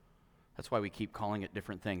terrible. That's why we keep calling it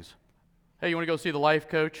different things. Hey, you want to go see the life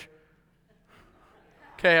coach?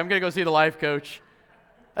 Okay, I'm going to go see the life coach.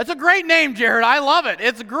 That's a great name, Jared. I love it.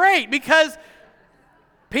 It's great because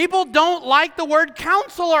people don't like the word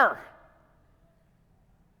counselor.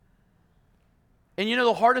 And you know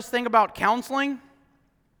the hardest thing about counseling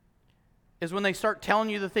is when they start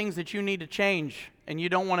telling you the things that you need to change and you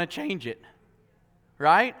don't want to change it.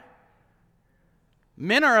 Right?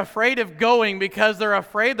 Men are afraid of going because they're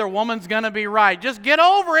afraid their woman's going to be right. Just get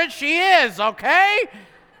over it. She is, okay?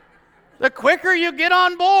 The quicker you get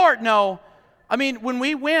on board. No. I mean, when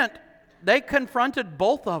we went, they confronted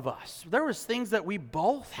both of us. There was things that we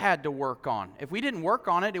both had to work on. If we didn't work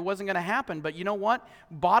on it, it wasn't going to happen. But you know what?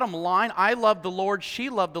 Bottom line, I loved the Lord. She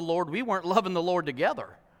loved the Lord. We weren't loving the Lord together.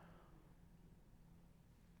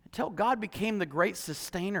 Until God became the great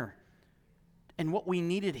sustainer and what we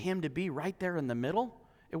needed Him to be right there in the middle,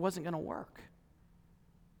 it wasn't going to work.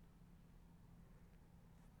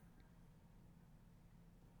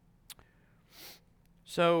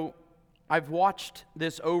 So I've watched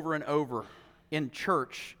this over and over in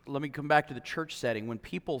church. Let me come back to the church setting. When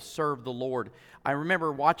people serve the Lord, I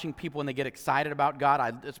remember watching people when they get excited about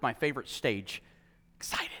God. It's my favorite stage.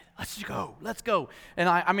 Excited. Let's go. And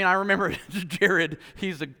I remember Jared.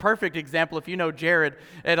 He's a perfect example. If you know Jared,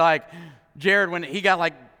 and Jared, when he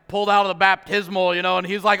got pulled out of the baptismal, and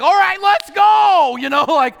he's like, all right, let's go,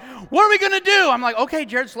 what are we going to do? I'm like, okay,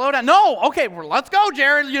 Jared, slow down. No, okay, well, let's go,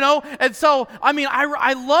 Jared, And so,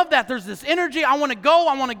 I love that. There's this energy. I want to go.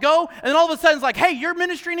 And then all of a sudden it's like, hey, your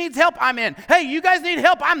ministry needs help. I'm in. Hey, you guys need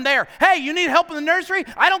help. I'm there. Hey, you need help in the nursery?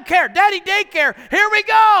 I don't care. Daddy daycare. Here we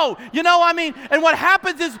go. And what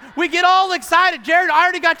happens is we get all excited. Jared, I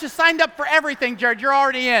already got you signed up for everything, Jared. You're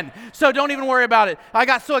already in. So don't even worry about it. I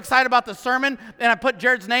got so excited about the sermon, and I put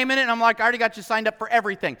Jared's name in it, and I'm like, I already got you signed up for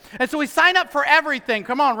everything. And so we sign up for everything.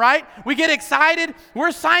 Come on, right? We get excited.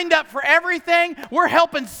 We're signed up for everything. We're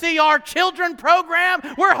helping see our children program.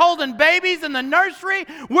 We're holding babies in the nursery.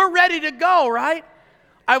 We're ready to go, right?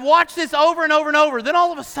 I've watched this over and over and over. Then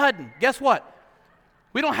all of a sudden, guess what?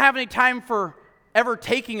 We don't have any time for ever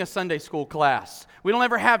taking a Sunday school class. We don't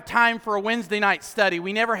ever have time for a Wednesday night study.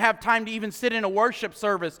 We never have time to even sit in a worship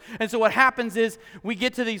service. And so what happens is we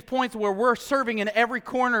get to these points where we're serving in every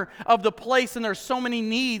corner of the place, and there's so many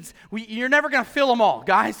needs. You're never going to fill them all,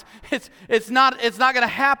 guys. It's not going to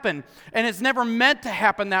happen, and it's never meant to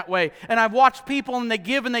happen that way. And I've watched people, and they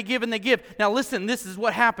give and they give and they give. Now listen, this is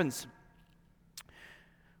what happens.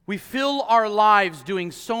 We fill our lives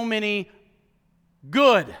doing so many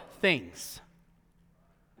good things.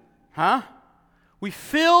 We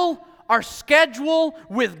fill our schedule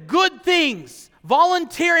with good things.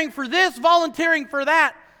 Volunteering for this, volunteering for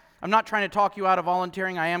that. I'm not trying to talk you out of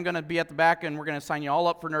volunteering. I am going to be at the back, and we're going to sign you all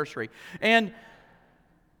up for nursery. And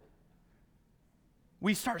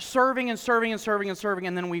we start serving and serving and serving and serving,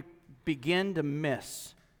 and then we begin to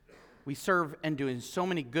miss. We serve and doing so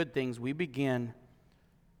many good things, we begin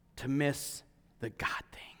to miss the God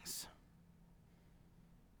things.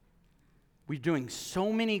 We're doing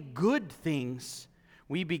so many good things,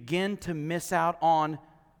 we begin to miss out on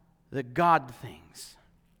the God things.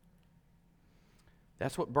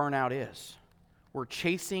 That's what burnout is. We're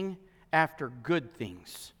chasing after good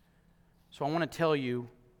things. So I want to tell you,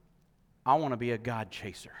 I want to be a God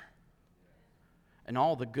chaser. And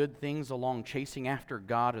all the good things along chasing after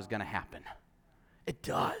God is going to happen. It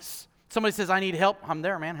does. Somebody says, I need help. I'm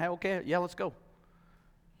there, man. Hey, okay, yeah, let's go.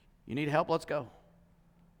 You need help? Let's go.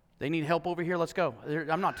 They need help over here? Let's go.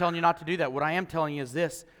 I'm not telling you not to do that. What I am telling you is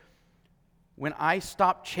this. When I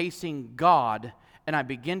stop chasing God and I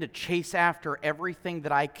begin to chase after everything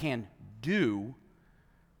that I can do,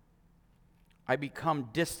 I become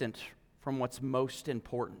distant from what's most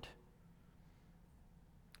important.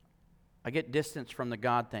 I get distance from the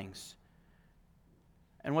God things.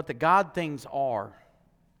 And what the God things are,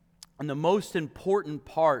 and the most important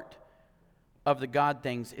part of the God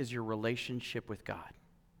things is your relationship with God.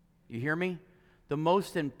 You hear me? The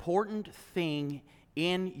most important thing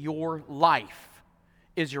in your life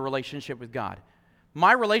is your relationship with God.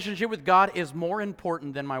 My relationship with God is more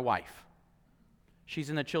important than my wife. She's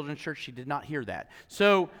in the children's church. She did not hear that.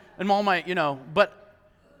 So, and all my,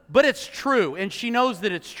 but it's true, and she knows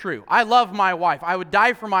that it's true. I love my wife. I would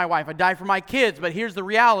die for my wife. I'd die for my kids, but here's the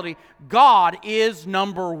reality. God is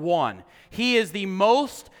number one. He is the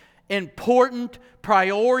most important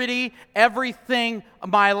priority, everything of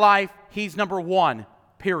my life. He's number one,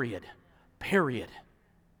 period. Period.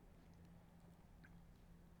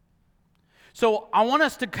 So I want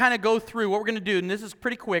us to kind of go through what we're going to do, and this is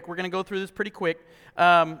pretty quick. We're going to go through this pretty quick.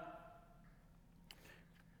 And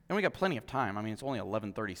we got plenty of time. I mean, it's only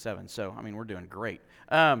 11:37, so, we're doing great.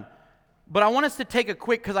 But I want us to take a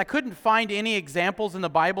quick, because I couldn't find any examples in the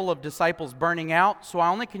Bible of disciples burning out, so I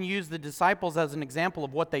only can use the disciples as an example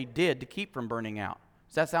of what they did to keep from burning out.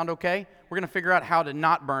 Does that sound okay? We're going to figure out how to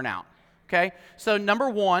not burn out, okay? So number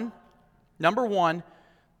one,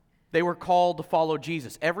 they were called to follow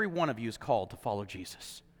Jesus. Every one of you is called to follow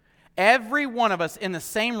Jesus. Every one of us in the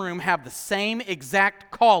same room have the same exact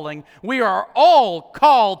calling. We are all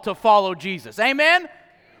called to follow Jesus. Amen?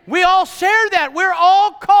 We all share that. We're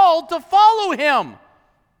all called to follow Him.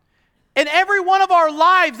 In every one of our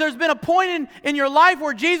lives, there's been a point in your life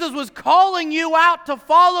where Jesus was calling you out to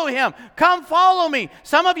follow Him. Come follow me.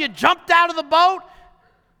 Some of you jumped out of the boat,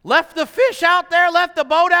 left the fish out there, left the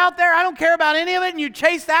boat out there. I don't care about any of it, and you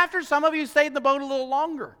chased after. Some of you stayed in the boat a little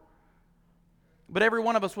longer. But every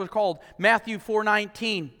one of us was called. Matthew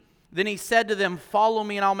 4:19. Then He said to them, follow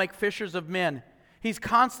me and I'll make fishers of men. He's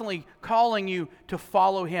constantly calling you to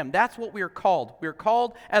follow Him. That's what we are called. We are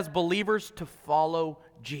called as believers to follow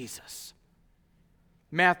Jesus.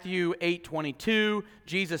 Matthew 8:22.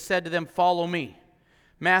 Jesus said to them, follow me.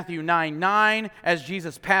 Matthew 9:9. As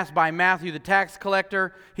Jesus passed by Matthew the tax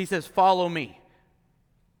collector, He says, follow me.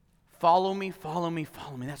 Follow me, follow me,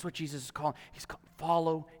 follow me. That's what Jesus is calling. He's called,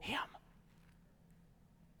 follow Him.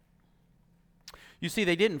 You see,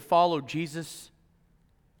 they didn't follow Jesus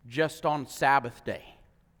just on Sabbath day.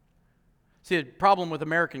 See, the problem with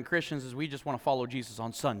American Christians is we just want to follow Jesus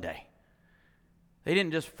on Sunday. They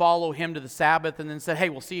didn't just follow Him to the Sabbath and then said, hey,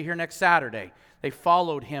 we'll see you here next Saturday. They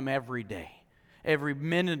followed Him every day, every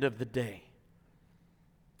minute of the day.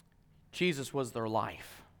 Jesus was their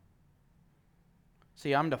life.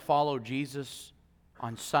 See, I'm to follow Jesus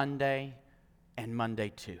on Sunday and Monday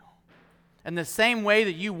too. And the same way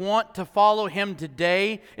that you want to follow Him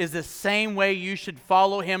today is the same way you should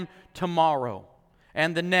follow Him tomorrow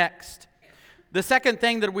and the next. The second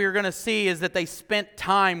thing that we're going to see is that they spent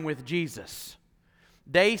time with Jesus.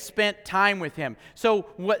 They spent time with Him. So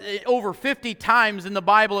over 50 times in the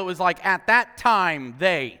Bible, it was like, at that time,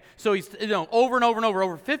 they. So He's, over and over and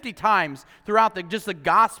over 50 times throughout just the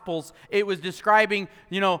Gospels, it was describing,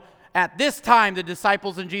 at this time, the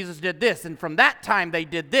disciples and Jesus did this, and from that time they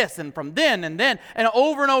did this, and from then, and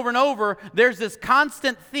over and over and over, there's this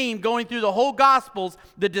constant theme going through the whole Gospels.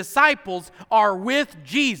 The disciples are with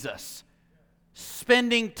Jesus,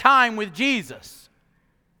 spending time with Jesus.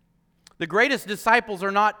 The greatest disciples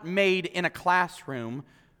are not made in a classroom.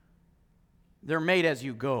 They're made as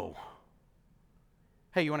you go.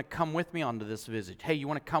 Hey, you want to come with me onto this visit? Hey, you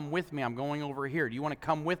want to come with me? I'm going over here. Do you want to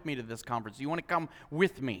come with me to this conference? Do you want to come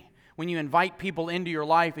with me? When you invite people into your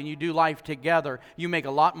life and you do life together, you make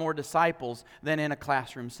a lot more disciples than in a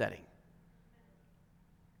classroom setting.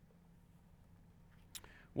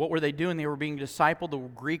 What were they doing? They were being discipled. The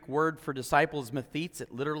Greek word for disciple is mathetes.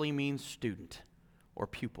 It literally means student or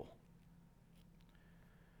pupil.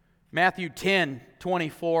 Matthew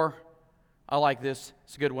 10:24. I like this.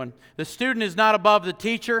 It's a good one. The student is not above the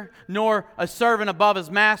teacher, nor a servant above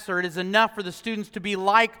his master. It is enough for the students to be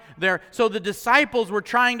like their... So the disciples were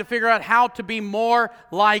trying to figure out how to be more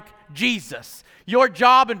like Jesus. Your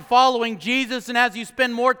job in following Jesus, and as you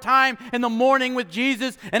spend more time in the morning with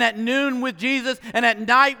Jesus, and at noon with Jesus, and at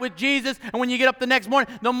night with Jesus, and when you get up the next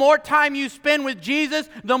morning, the more time you spend with Jesus,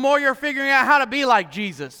 the more you're figuring out how to be like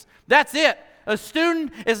Jesus. That's it. A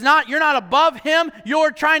student is not, you're not above him,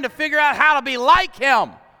 you're trying to figure out how to be like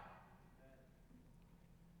him.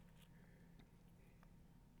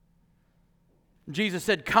 Jesus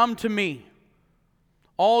said, "Come to me,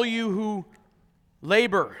 all you who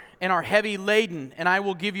labor and are heavy laden, and I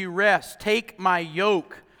will give you rest. Take my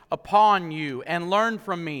yoke upon you and learn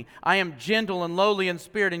from me. I am gentle and lowly in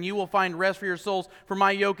spirit, and you will find rest for your souls, for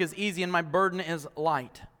my yoke is easy and my burden is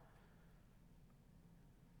light."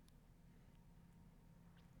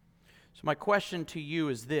 So my question to you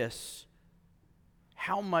is this: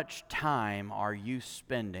 how much time are you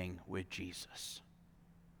spending with Jesus?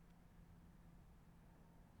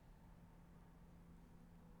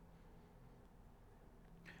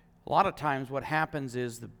 A lot of times what happens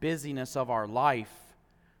is the busyness of our life,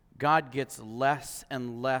 God gets less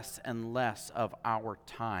and less and less of our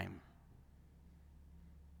time.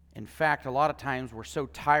 In fact, a lot of times we're so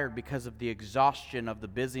tired because of the exhaustion of the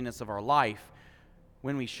busyness of our life,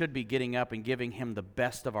 when we should be getting up and giving Him the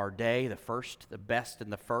best of our day, the best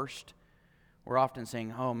and the first. We're often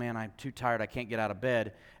saying, "Oh man, I'm too tired, I can't get out of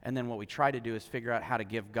bed." And then what we try to do is figure out how to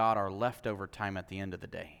give God our leftover time at the end of the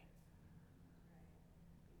day.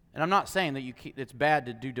 And I'm not saying that it's bad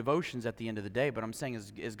to do devotions at the end of the day, but I'm saying,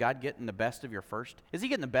 is God getting the best of your first? Is He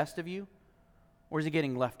getting the best of you? Or is He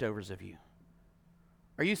getting leftovers of you?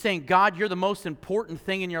 Are you saying, "God, you're the most important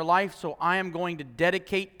thing in your life, so I am going to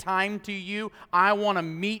dedicate time to you. I want to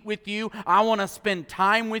meet with you. I want to spend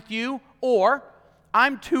time with you"? Or,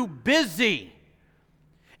 "I'm too busy"?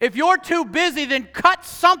 If you're too busy, then cut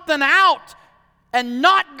something out and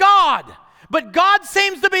not God. But God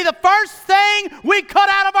seems to be the first thing we cut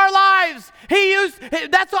out of our lives.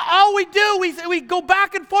 That's all we do. We go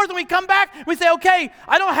back and forth and we come back. We say, "Okay,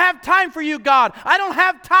 I don't have time for you, God. I don't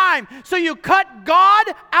have time." So you cut God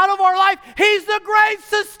out of our life. He's the great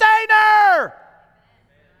sustainer.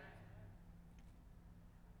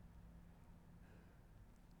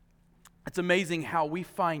 It's amazing how we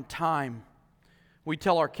find time. We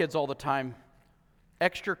tell our kids all the time,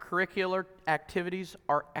 extracurricular activities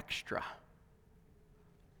are extra.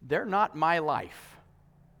 They're not my life.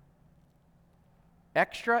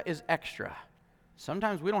 Extra is extra.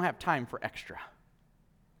 Sometimes we don't have time for extra.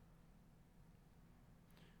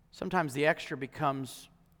 Sometimes the extra becomes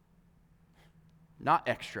not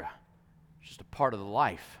extra. It's just a part of the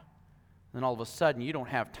life. Then all of a sudden you don't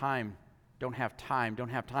have time.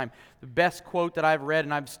 The best quote that I've read,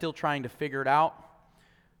 and I'm still trying to figure it out,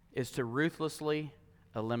 is to ruthlessly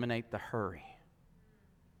eliminate the hurry.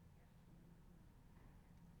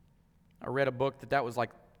 I read a book that was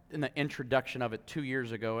like in the introduction of it 2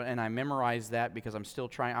 years ago, and I memorized that because I'm still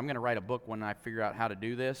trying. I'm going to write a book when I figure out how to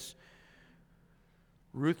do this.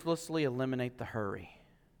 Ruthlessly eliminate the hurry.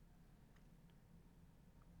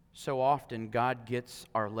 So often God gets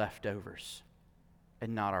our leftovers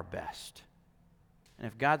and not our best. And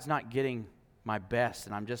if God's not getting my best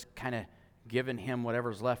and I'm just kind of giving Him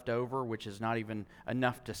whatever's left over, which is not even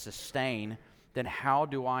enough to sustain, then how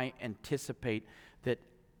do I anticipate that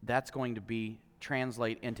that's going to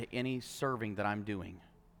translate into any serving that I'm doing?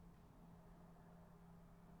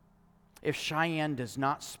 If Cheyenne does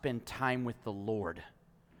not spend time with the Lord,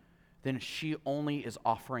 then she only is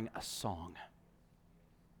offering a song.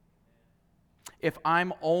 If I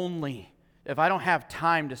don't have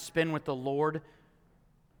time to spend with the Lord,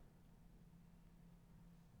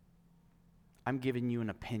 I'm giving you an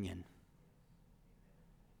opinion.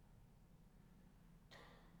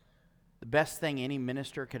 The best thing any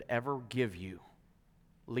minister could ever give you,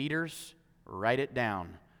 leaders, write it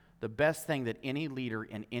down. The best thing that any leader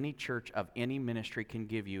in any church of any ministry can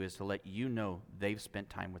give you is to let you know they've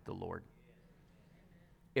spent time with the Lord.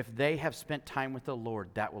 If they have spent time with the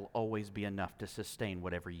Lord, that will always be enough to sustain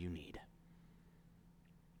whatever you need.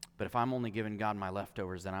 But if I'm only giving God my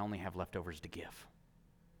leftovers, then I only have leftovers to give.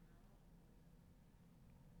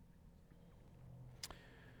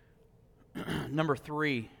 Number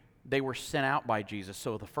 3, they were sent out by Jesus.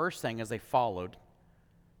 So the first thing is they followed.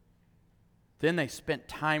 Then they spent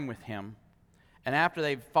time with Him. And after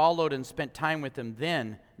they've followed and spent time with Him,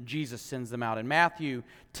 then Jesus sends them out. In Matthew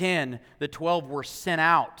 10, the 12 were sent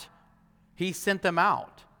out. He sent them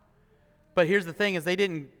out. But here's the thing, is they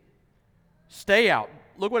didn't stay out.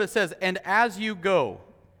 Look what it says. And as you go,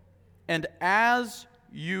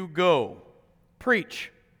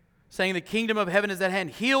 preach, saying the kingdom of heaven is at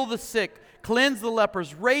hand. Heal the sick, cleanse the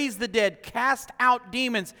lepers, raise the dead, cast out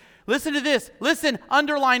demons. Listen to this. Listen,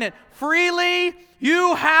 underline it. Freely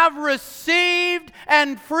you have received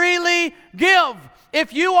and freely give.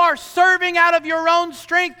 If you are serving out of your own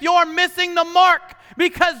strength, you're missing the mark,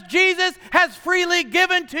 because Jesus has freely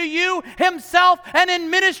given to you Himself, and in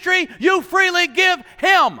ministry you freely give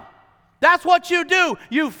Him. That's what you do.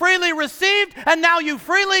 You freely received and now you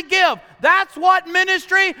freely give. That's what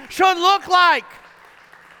ministry should look like.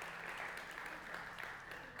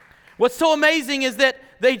 What's so amazing is that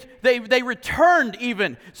they returned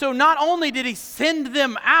even. So not only did he send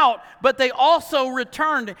them out, but they also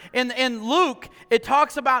returned. In Luke, it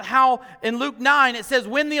talks about how in Luke 9, it says,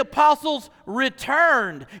 when the apostles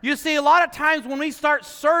returned. You see, a lot of times when we start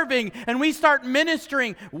serving and we start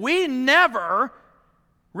ministering, we never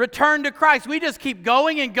return to Christ. We just keep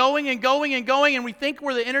going and going and going and going, and we think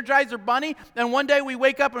we're the Energizer Bunny, and one day we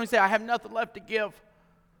wake up and we say, I have nothing left to give.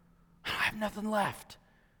 I have nothing left.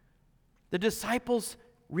 The disciples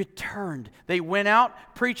returned. They went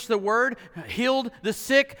out, preached the word, healed the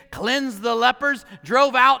sick, cleansed the lepers,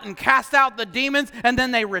 drove out and cast out the demons, and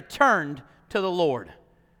then they returned to the Lord.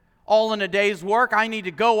 All in a day's work. I need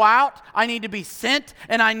to go out, I need to be sent,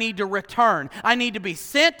 and I need to return. I need to be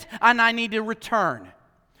sent, and I need to return.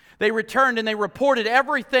 They returned and they reported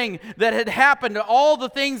everything that had happened, all the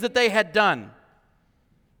things that they had done.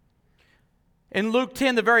 In Luke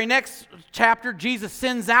 10, the very next chapter, Jesus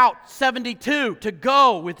sends out 72 to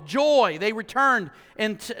go with joy. They returned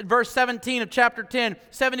in verse 17 of chapter 10.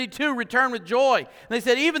 72 returned with joy. And they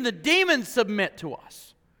said, even the demons submit to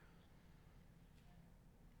us.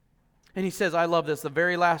 And he says, I love this. The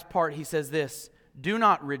very last part, he says this, do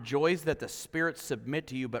not rejoice that the spirits submit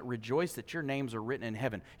to you, but rejoice that your names are written in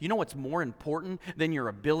heaven. You know what's more important than your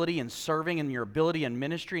ability in serving and your ability in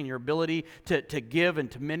ministry and your ability to give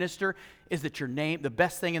and to minister is that your name, the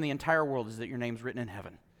best thing in the entire world is that your name's written in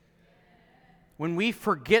heaven. When we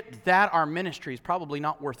forget that, our ministry is probably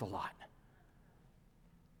not worth a lot.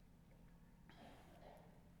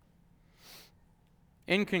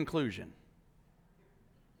 In conclusion,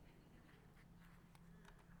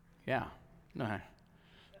 yeah.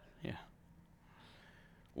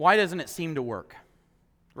 Why doesn't it seem to work?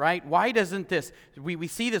 Right? Why doesn't this? We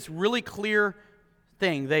see this really clear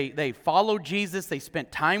thing. They followed Jesus, they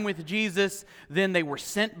spent time with Jesus, then they were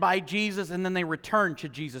sent by Jesus, and then they returned to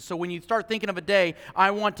Jesus. So when you start thinking of a day, I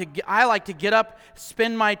like to get up,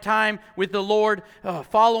 spend my time with the Lord,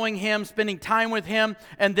 following Him, spending time with Him,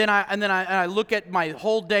 and then I look at my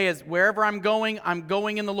whole day as wherever I'm going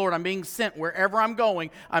in the Lord. I'm being sent wherever I'm going.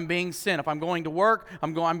 I'm being sent. If I'm going to work,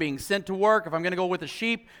 I'm being sent to work. If I'm going to go with the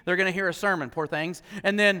sheep, they're going to hear a sermon, poor things.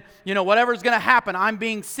 And then whatever's going to happen, I'm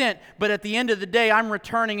being sent. But at the end of the day, I'm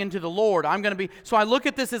returning into the Lord. So I look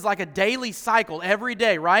at this as like a daily cycle every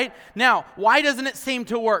day, right? Now, why doesn't it seem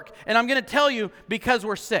to work? And I'm going to tell you, because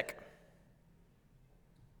we're sick.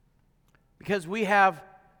 Because we have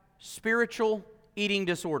spiritual eating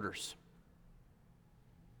disorders.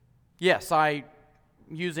 Yes, I'm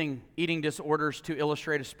using eating disorders to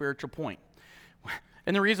illustrate a spiritual point.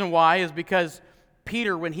 And the reason why is because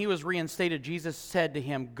Peter, when he was reinstated, Jesus said to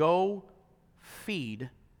him, go feed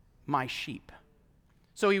my sheep.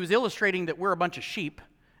 So he was illustrating that we're a bunch of sheep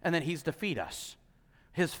and that he's to feed us.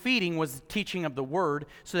 His feeding was the teaching of the word,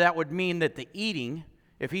 so that would mean that the eating,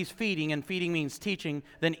 if he's feeding and feeding means teaching,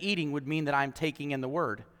 then eating would mean that I'm taking in the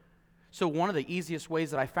word. So one of the easiest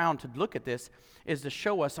ways that I found to look at this is to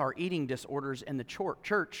show us our eating disorders in the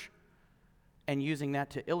church and using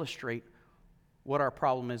that to illustrate what our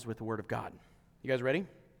problem is with the word of God. You guys ready?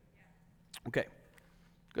 Okay,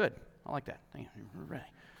 good. I like that. We're ready.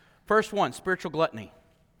 First one, spiritual gluttony.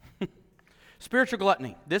 Spiritual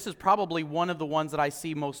gluttony. This is probably one of the ones that I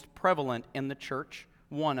see most prevalent in the church.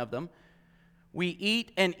 One of them. We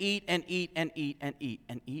eat and eat and eat and eat and eat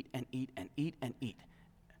and eat and eat and eat and eat.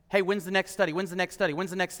 Hey, when's the next study? When's the next study?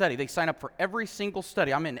 When's the next study? They sign up for every single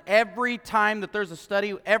study. I'm in every time that there's a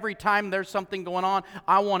study, every time there's something going on.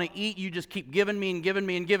 I want to eat. You just keep giving me and giving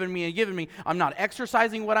me and giving me and giving me. I'm not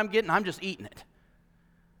exercising what I'm getting. I'm just eating it.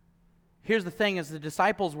 Here's the thing, is the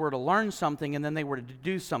disciples were to learn something and then they were to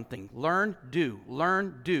do something. Learn, do,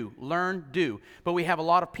 learn, do, learn, do. But we have a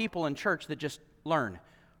lot of people in church that just learn.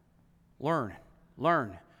 Learn,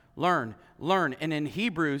 learn, learn, learn. And in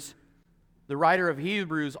Hebrews, the writer of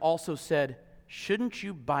Hebrews also said, shouldn't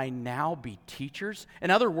you by now be teachers?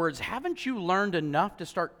 In other words, haven't you learned enough to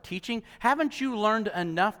start teaching? Haven't you learned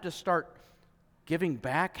enough to start giving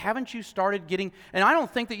back? Haven't you started getting... And I don't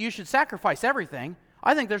think that you should sacrifice everything.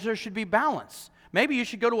 I think there should be balance. Maybe you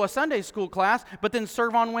should go to a Sunday school class, but then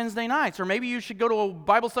serve on Wednesday nights. Or maybe you should go to a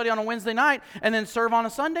Bible study on a Wednesday night and then serve on a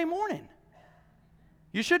Sunday morning.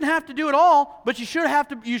 You shouldn't have to do it all, but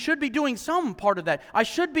you should be doing some part of that. I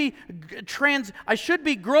should be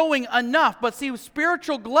growing enough. But see,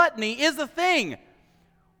 spiritual gluttony is a thing.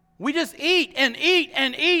 We just eat and eat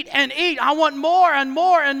and eat and eat. I want more and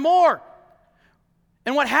more and more.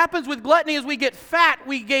 And what happens with gluttony is we get fat,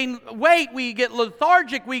 we gain weight, we get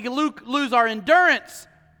lethargic, we lose our endurance.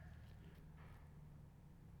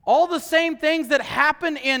 All the same things that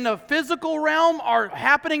happen in the physical realm are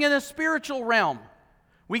happening in the spiritual realm.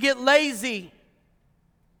 We get lazy.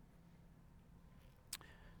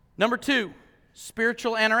 Number 2,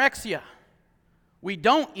 spiritual anorexia. We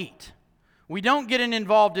don't eat. We don't get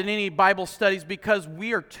involved in any Bible studies because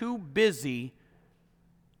we are too busy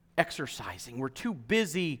exercising. We're too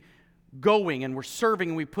busy going, and we're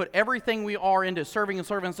serving, and we put everything we are into serving and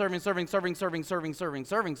serving, and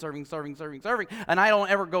I don't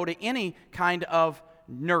ever go to any kind of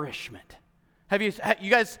nourishment. You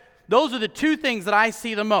guys, those are the 2 things that I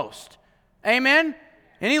see the most. Amen?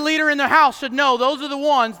 Any leader in the house should know those are the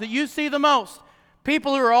ones that you see the most.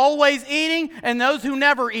 People who are always eating and those who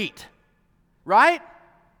never eat. Right?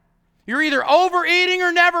 You're either overeating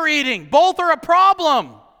or never eating. Both are a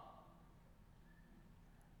problem.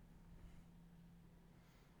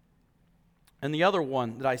 And the other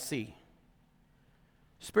one that I see,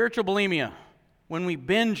 spiritual bulimia, when we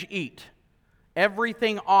binge eat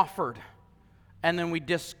everything offered and then we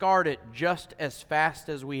discard it just as fast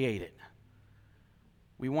as we ate it.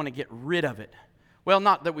 We want to get rid of it. Well,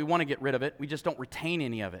 not that we want to get rid of it, we just don't retain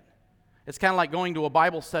any of it. It's kind of like going to a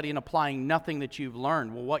Bible study and applying nothing that you've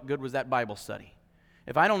learned. Well, what good was that Bible study?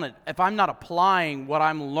 If I'm not applying what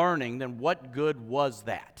I'm learning, then what good was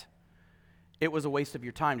that? It was a waste of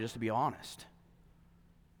your time, just to be honest.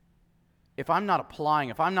 If I'm not applying,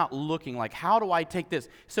 if I'm not looking like, how do I take this?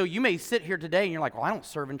 So you may sit here today and you're like, well, I don't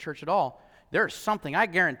serve in church at all. There's something, I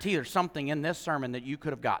guarantee there's something in this sermon that you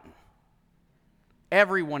could have gotten.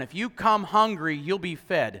 Everyone, if you come hungry, you'll be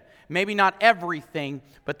fed. Maybe not everything,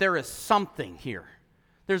 but there is something here.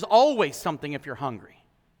 There's always something if you're hungry.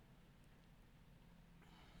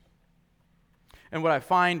 And what I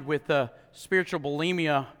find with spiritual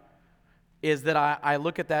bulimia is that I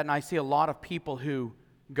look at that and I see a lot of people who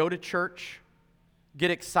go to church,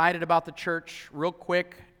 get excited about the church real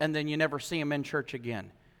quick, and then you never see them in church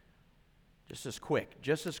again. Just as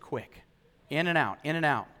quick. In and out, in and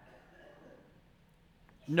out.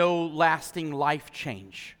 No lasting life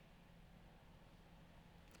change.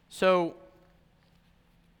 So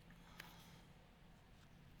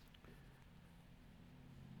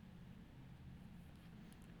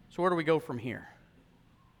where do we go from here?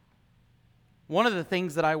 One of the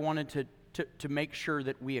things that I wanted to make sure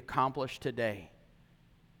that we accomplish today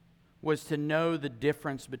was to know the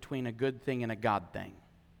difference between a good thing and a God thing.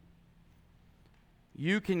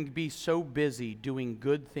 You can be so busy doing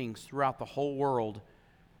good things throughout the whole world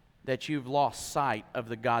that you've lost sight of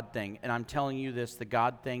the God thing. And I'm telling you this, the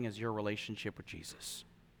God thing is your relationship with Jesus.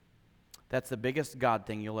 That's the biggest God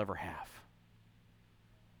thing you'll ever have.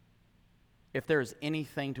 If there is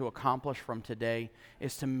anything to accomplish from today,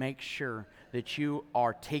 is to make sure that you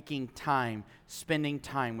are taking time, spending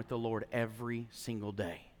time with the Lord every single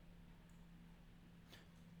day.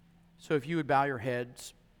 So if you would bow your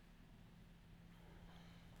heads,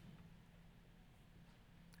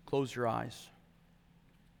 close your eyes.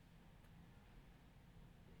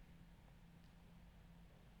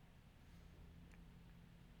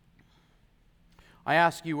 I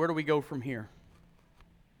ask you, where do we go from here?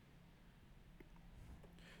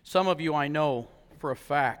 Some of you, I know for a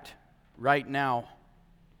fact, right now,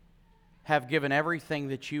 have given everything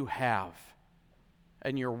that you have,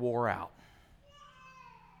 and you're wore out.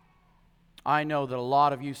 I know that a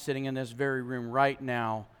lot of you sitting in this very room right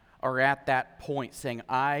now are at that point saying,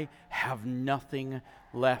 I have nothing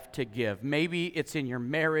left to give. Maybe it's in your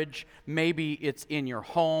marriage, maybe it's in your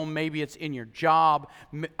home, maybe it's in your job.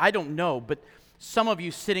 I don't know, but some of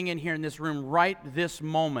you sitting in here in this room right this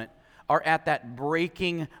moment are at that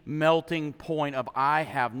breaking, melting point of I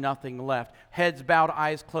have nothing left. Heads bowed,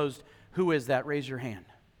 eyes closed. Who is that? Raise your hand.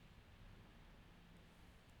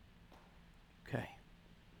 Okay.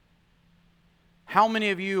 How many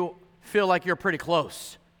of you feel like you're pretty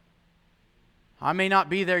close? I may not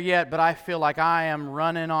be there yet, but I feel like I am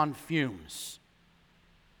running on fumes.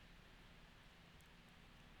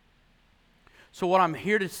 So what I'm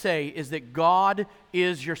here to say is that God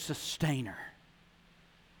is your sustainer.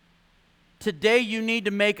 Today you need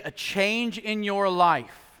to make a change in your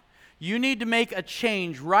life. You need to make a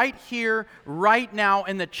change right here, right now,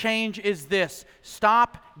 and the change is this.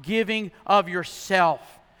 Stop giving of yourself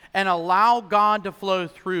and allow God to flow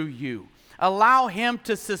through you. Allow Him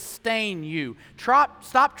to sustain you.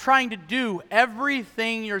 Stop trying to do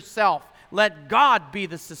everything yourself. Let God be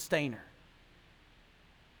the sustainer.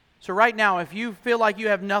 So right now, if you feel like you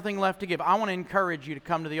have nothing left to give, I want to encourage you to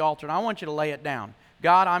come to the altar, and I want you to lay it down.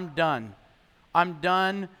 God, I'm done. I'm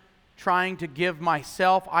done trying to give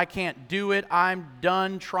myself. I can't do it. I'm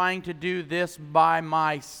done trying to do this by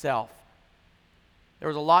myself. There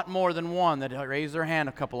was a lot more than one that raised their hand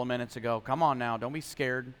a couple of minutes ago. Come on now, don't be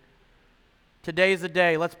scared. Today's the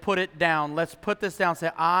day. Let's put it down. Let's put this down.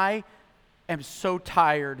 Say, I am so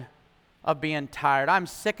tired of being tired. I'm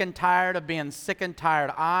sick and tired of being sick and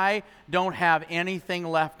tired. I don't have anything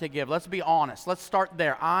left to give. Let's be honest. Let's start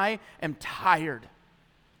there. I am tired.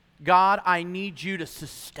 God, I need you to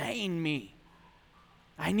sustain me.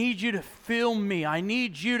 I need you to fill me. I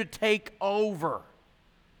need you to take over.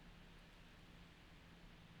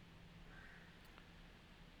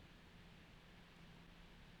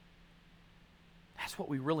 That's what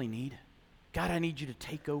we really need. God, I need you to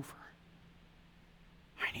take over.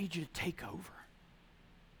 I need you to take over.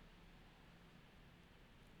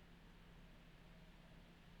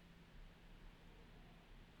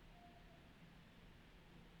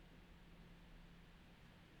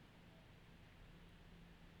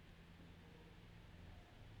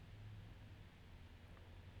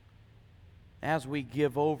 As we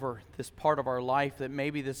give over this part of our life, that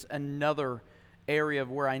maybe this another area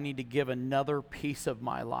of where I need to give another piece of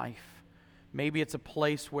my life. Maybe it's a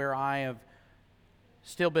place where I have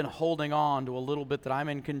still been holding on to a little bit that I'm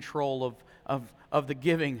in control of the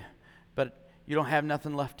giving, but you don't have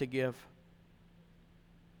nothing left to give.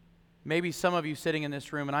 Maybe some of you sitting in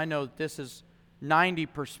this room, and I know that this is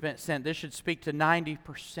 90%, this should speak to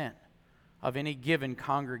 90% of any given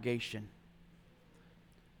congregation.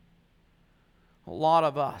 A lot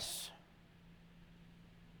of us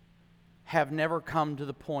have never come to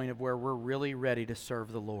the point of where we're really ready to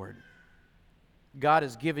serve the Lord. God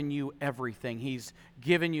has given you everything. He's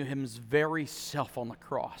given you His very self on the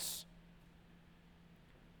cross.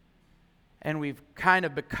 And we've kind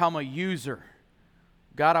of become a user.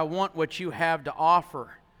 God, I want what you have to offer.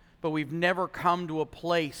 But we've never come to a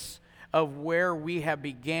place of where we have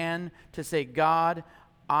began to say, God,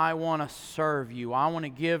 I want to serve you. I want to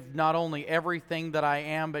give not only everything that I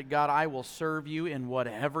am, but God, I will serve you in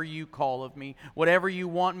whatever you call of me. Whatever you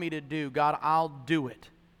want me to do, God, I'll do it.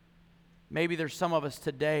 Maybe there's some of us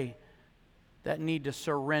today that need to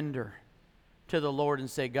surrender to the Lord and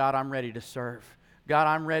say, God, I'm ready to serve. God,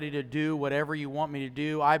 I'm ready to do whatever you want me to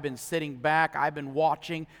do. I've been sitting back. I've been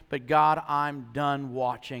watching. But God, I'm done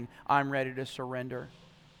watching. I'm ready to surrender.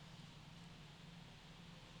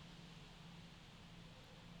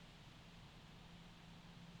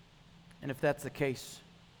 And if that's the case,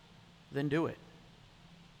 then do it.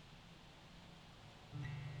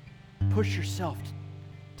 Push yourself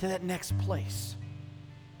to that next place.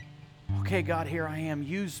 Okay, God, here I am.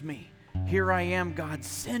 Use me. Here I am, God.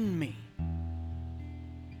 Send me.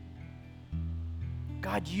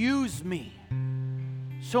 God, use me.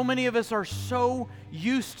 So many of us are so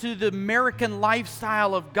used to the American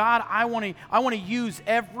lifestyle of, God, I want to use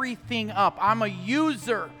everything up. I'm a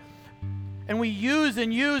user. And we use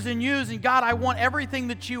and use and use. And God, I want everything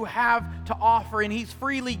that you have to offer. And He's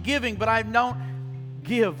freely giving, but I don't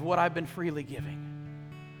give what I've been freely giving.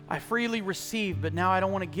 I freely receive, but now I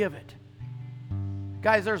don't want to give it.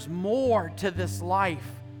 Guys, there's more to this life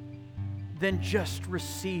than just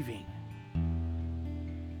receiving.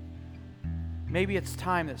 Maybe it's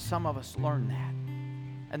time that some of us learn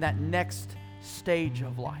that. And that next stage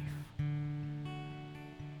of life.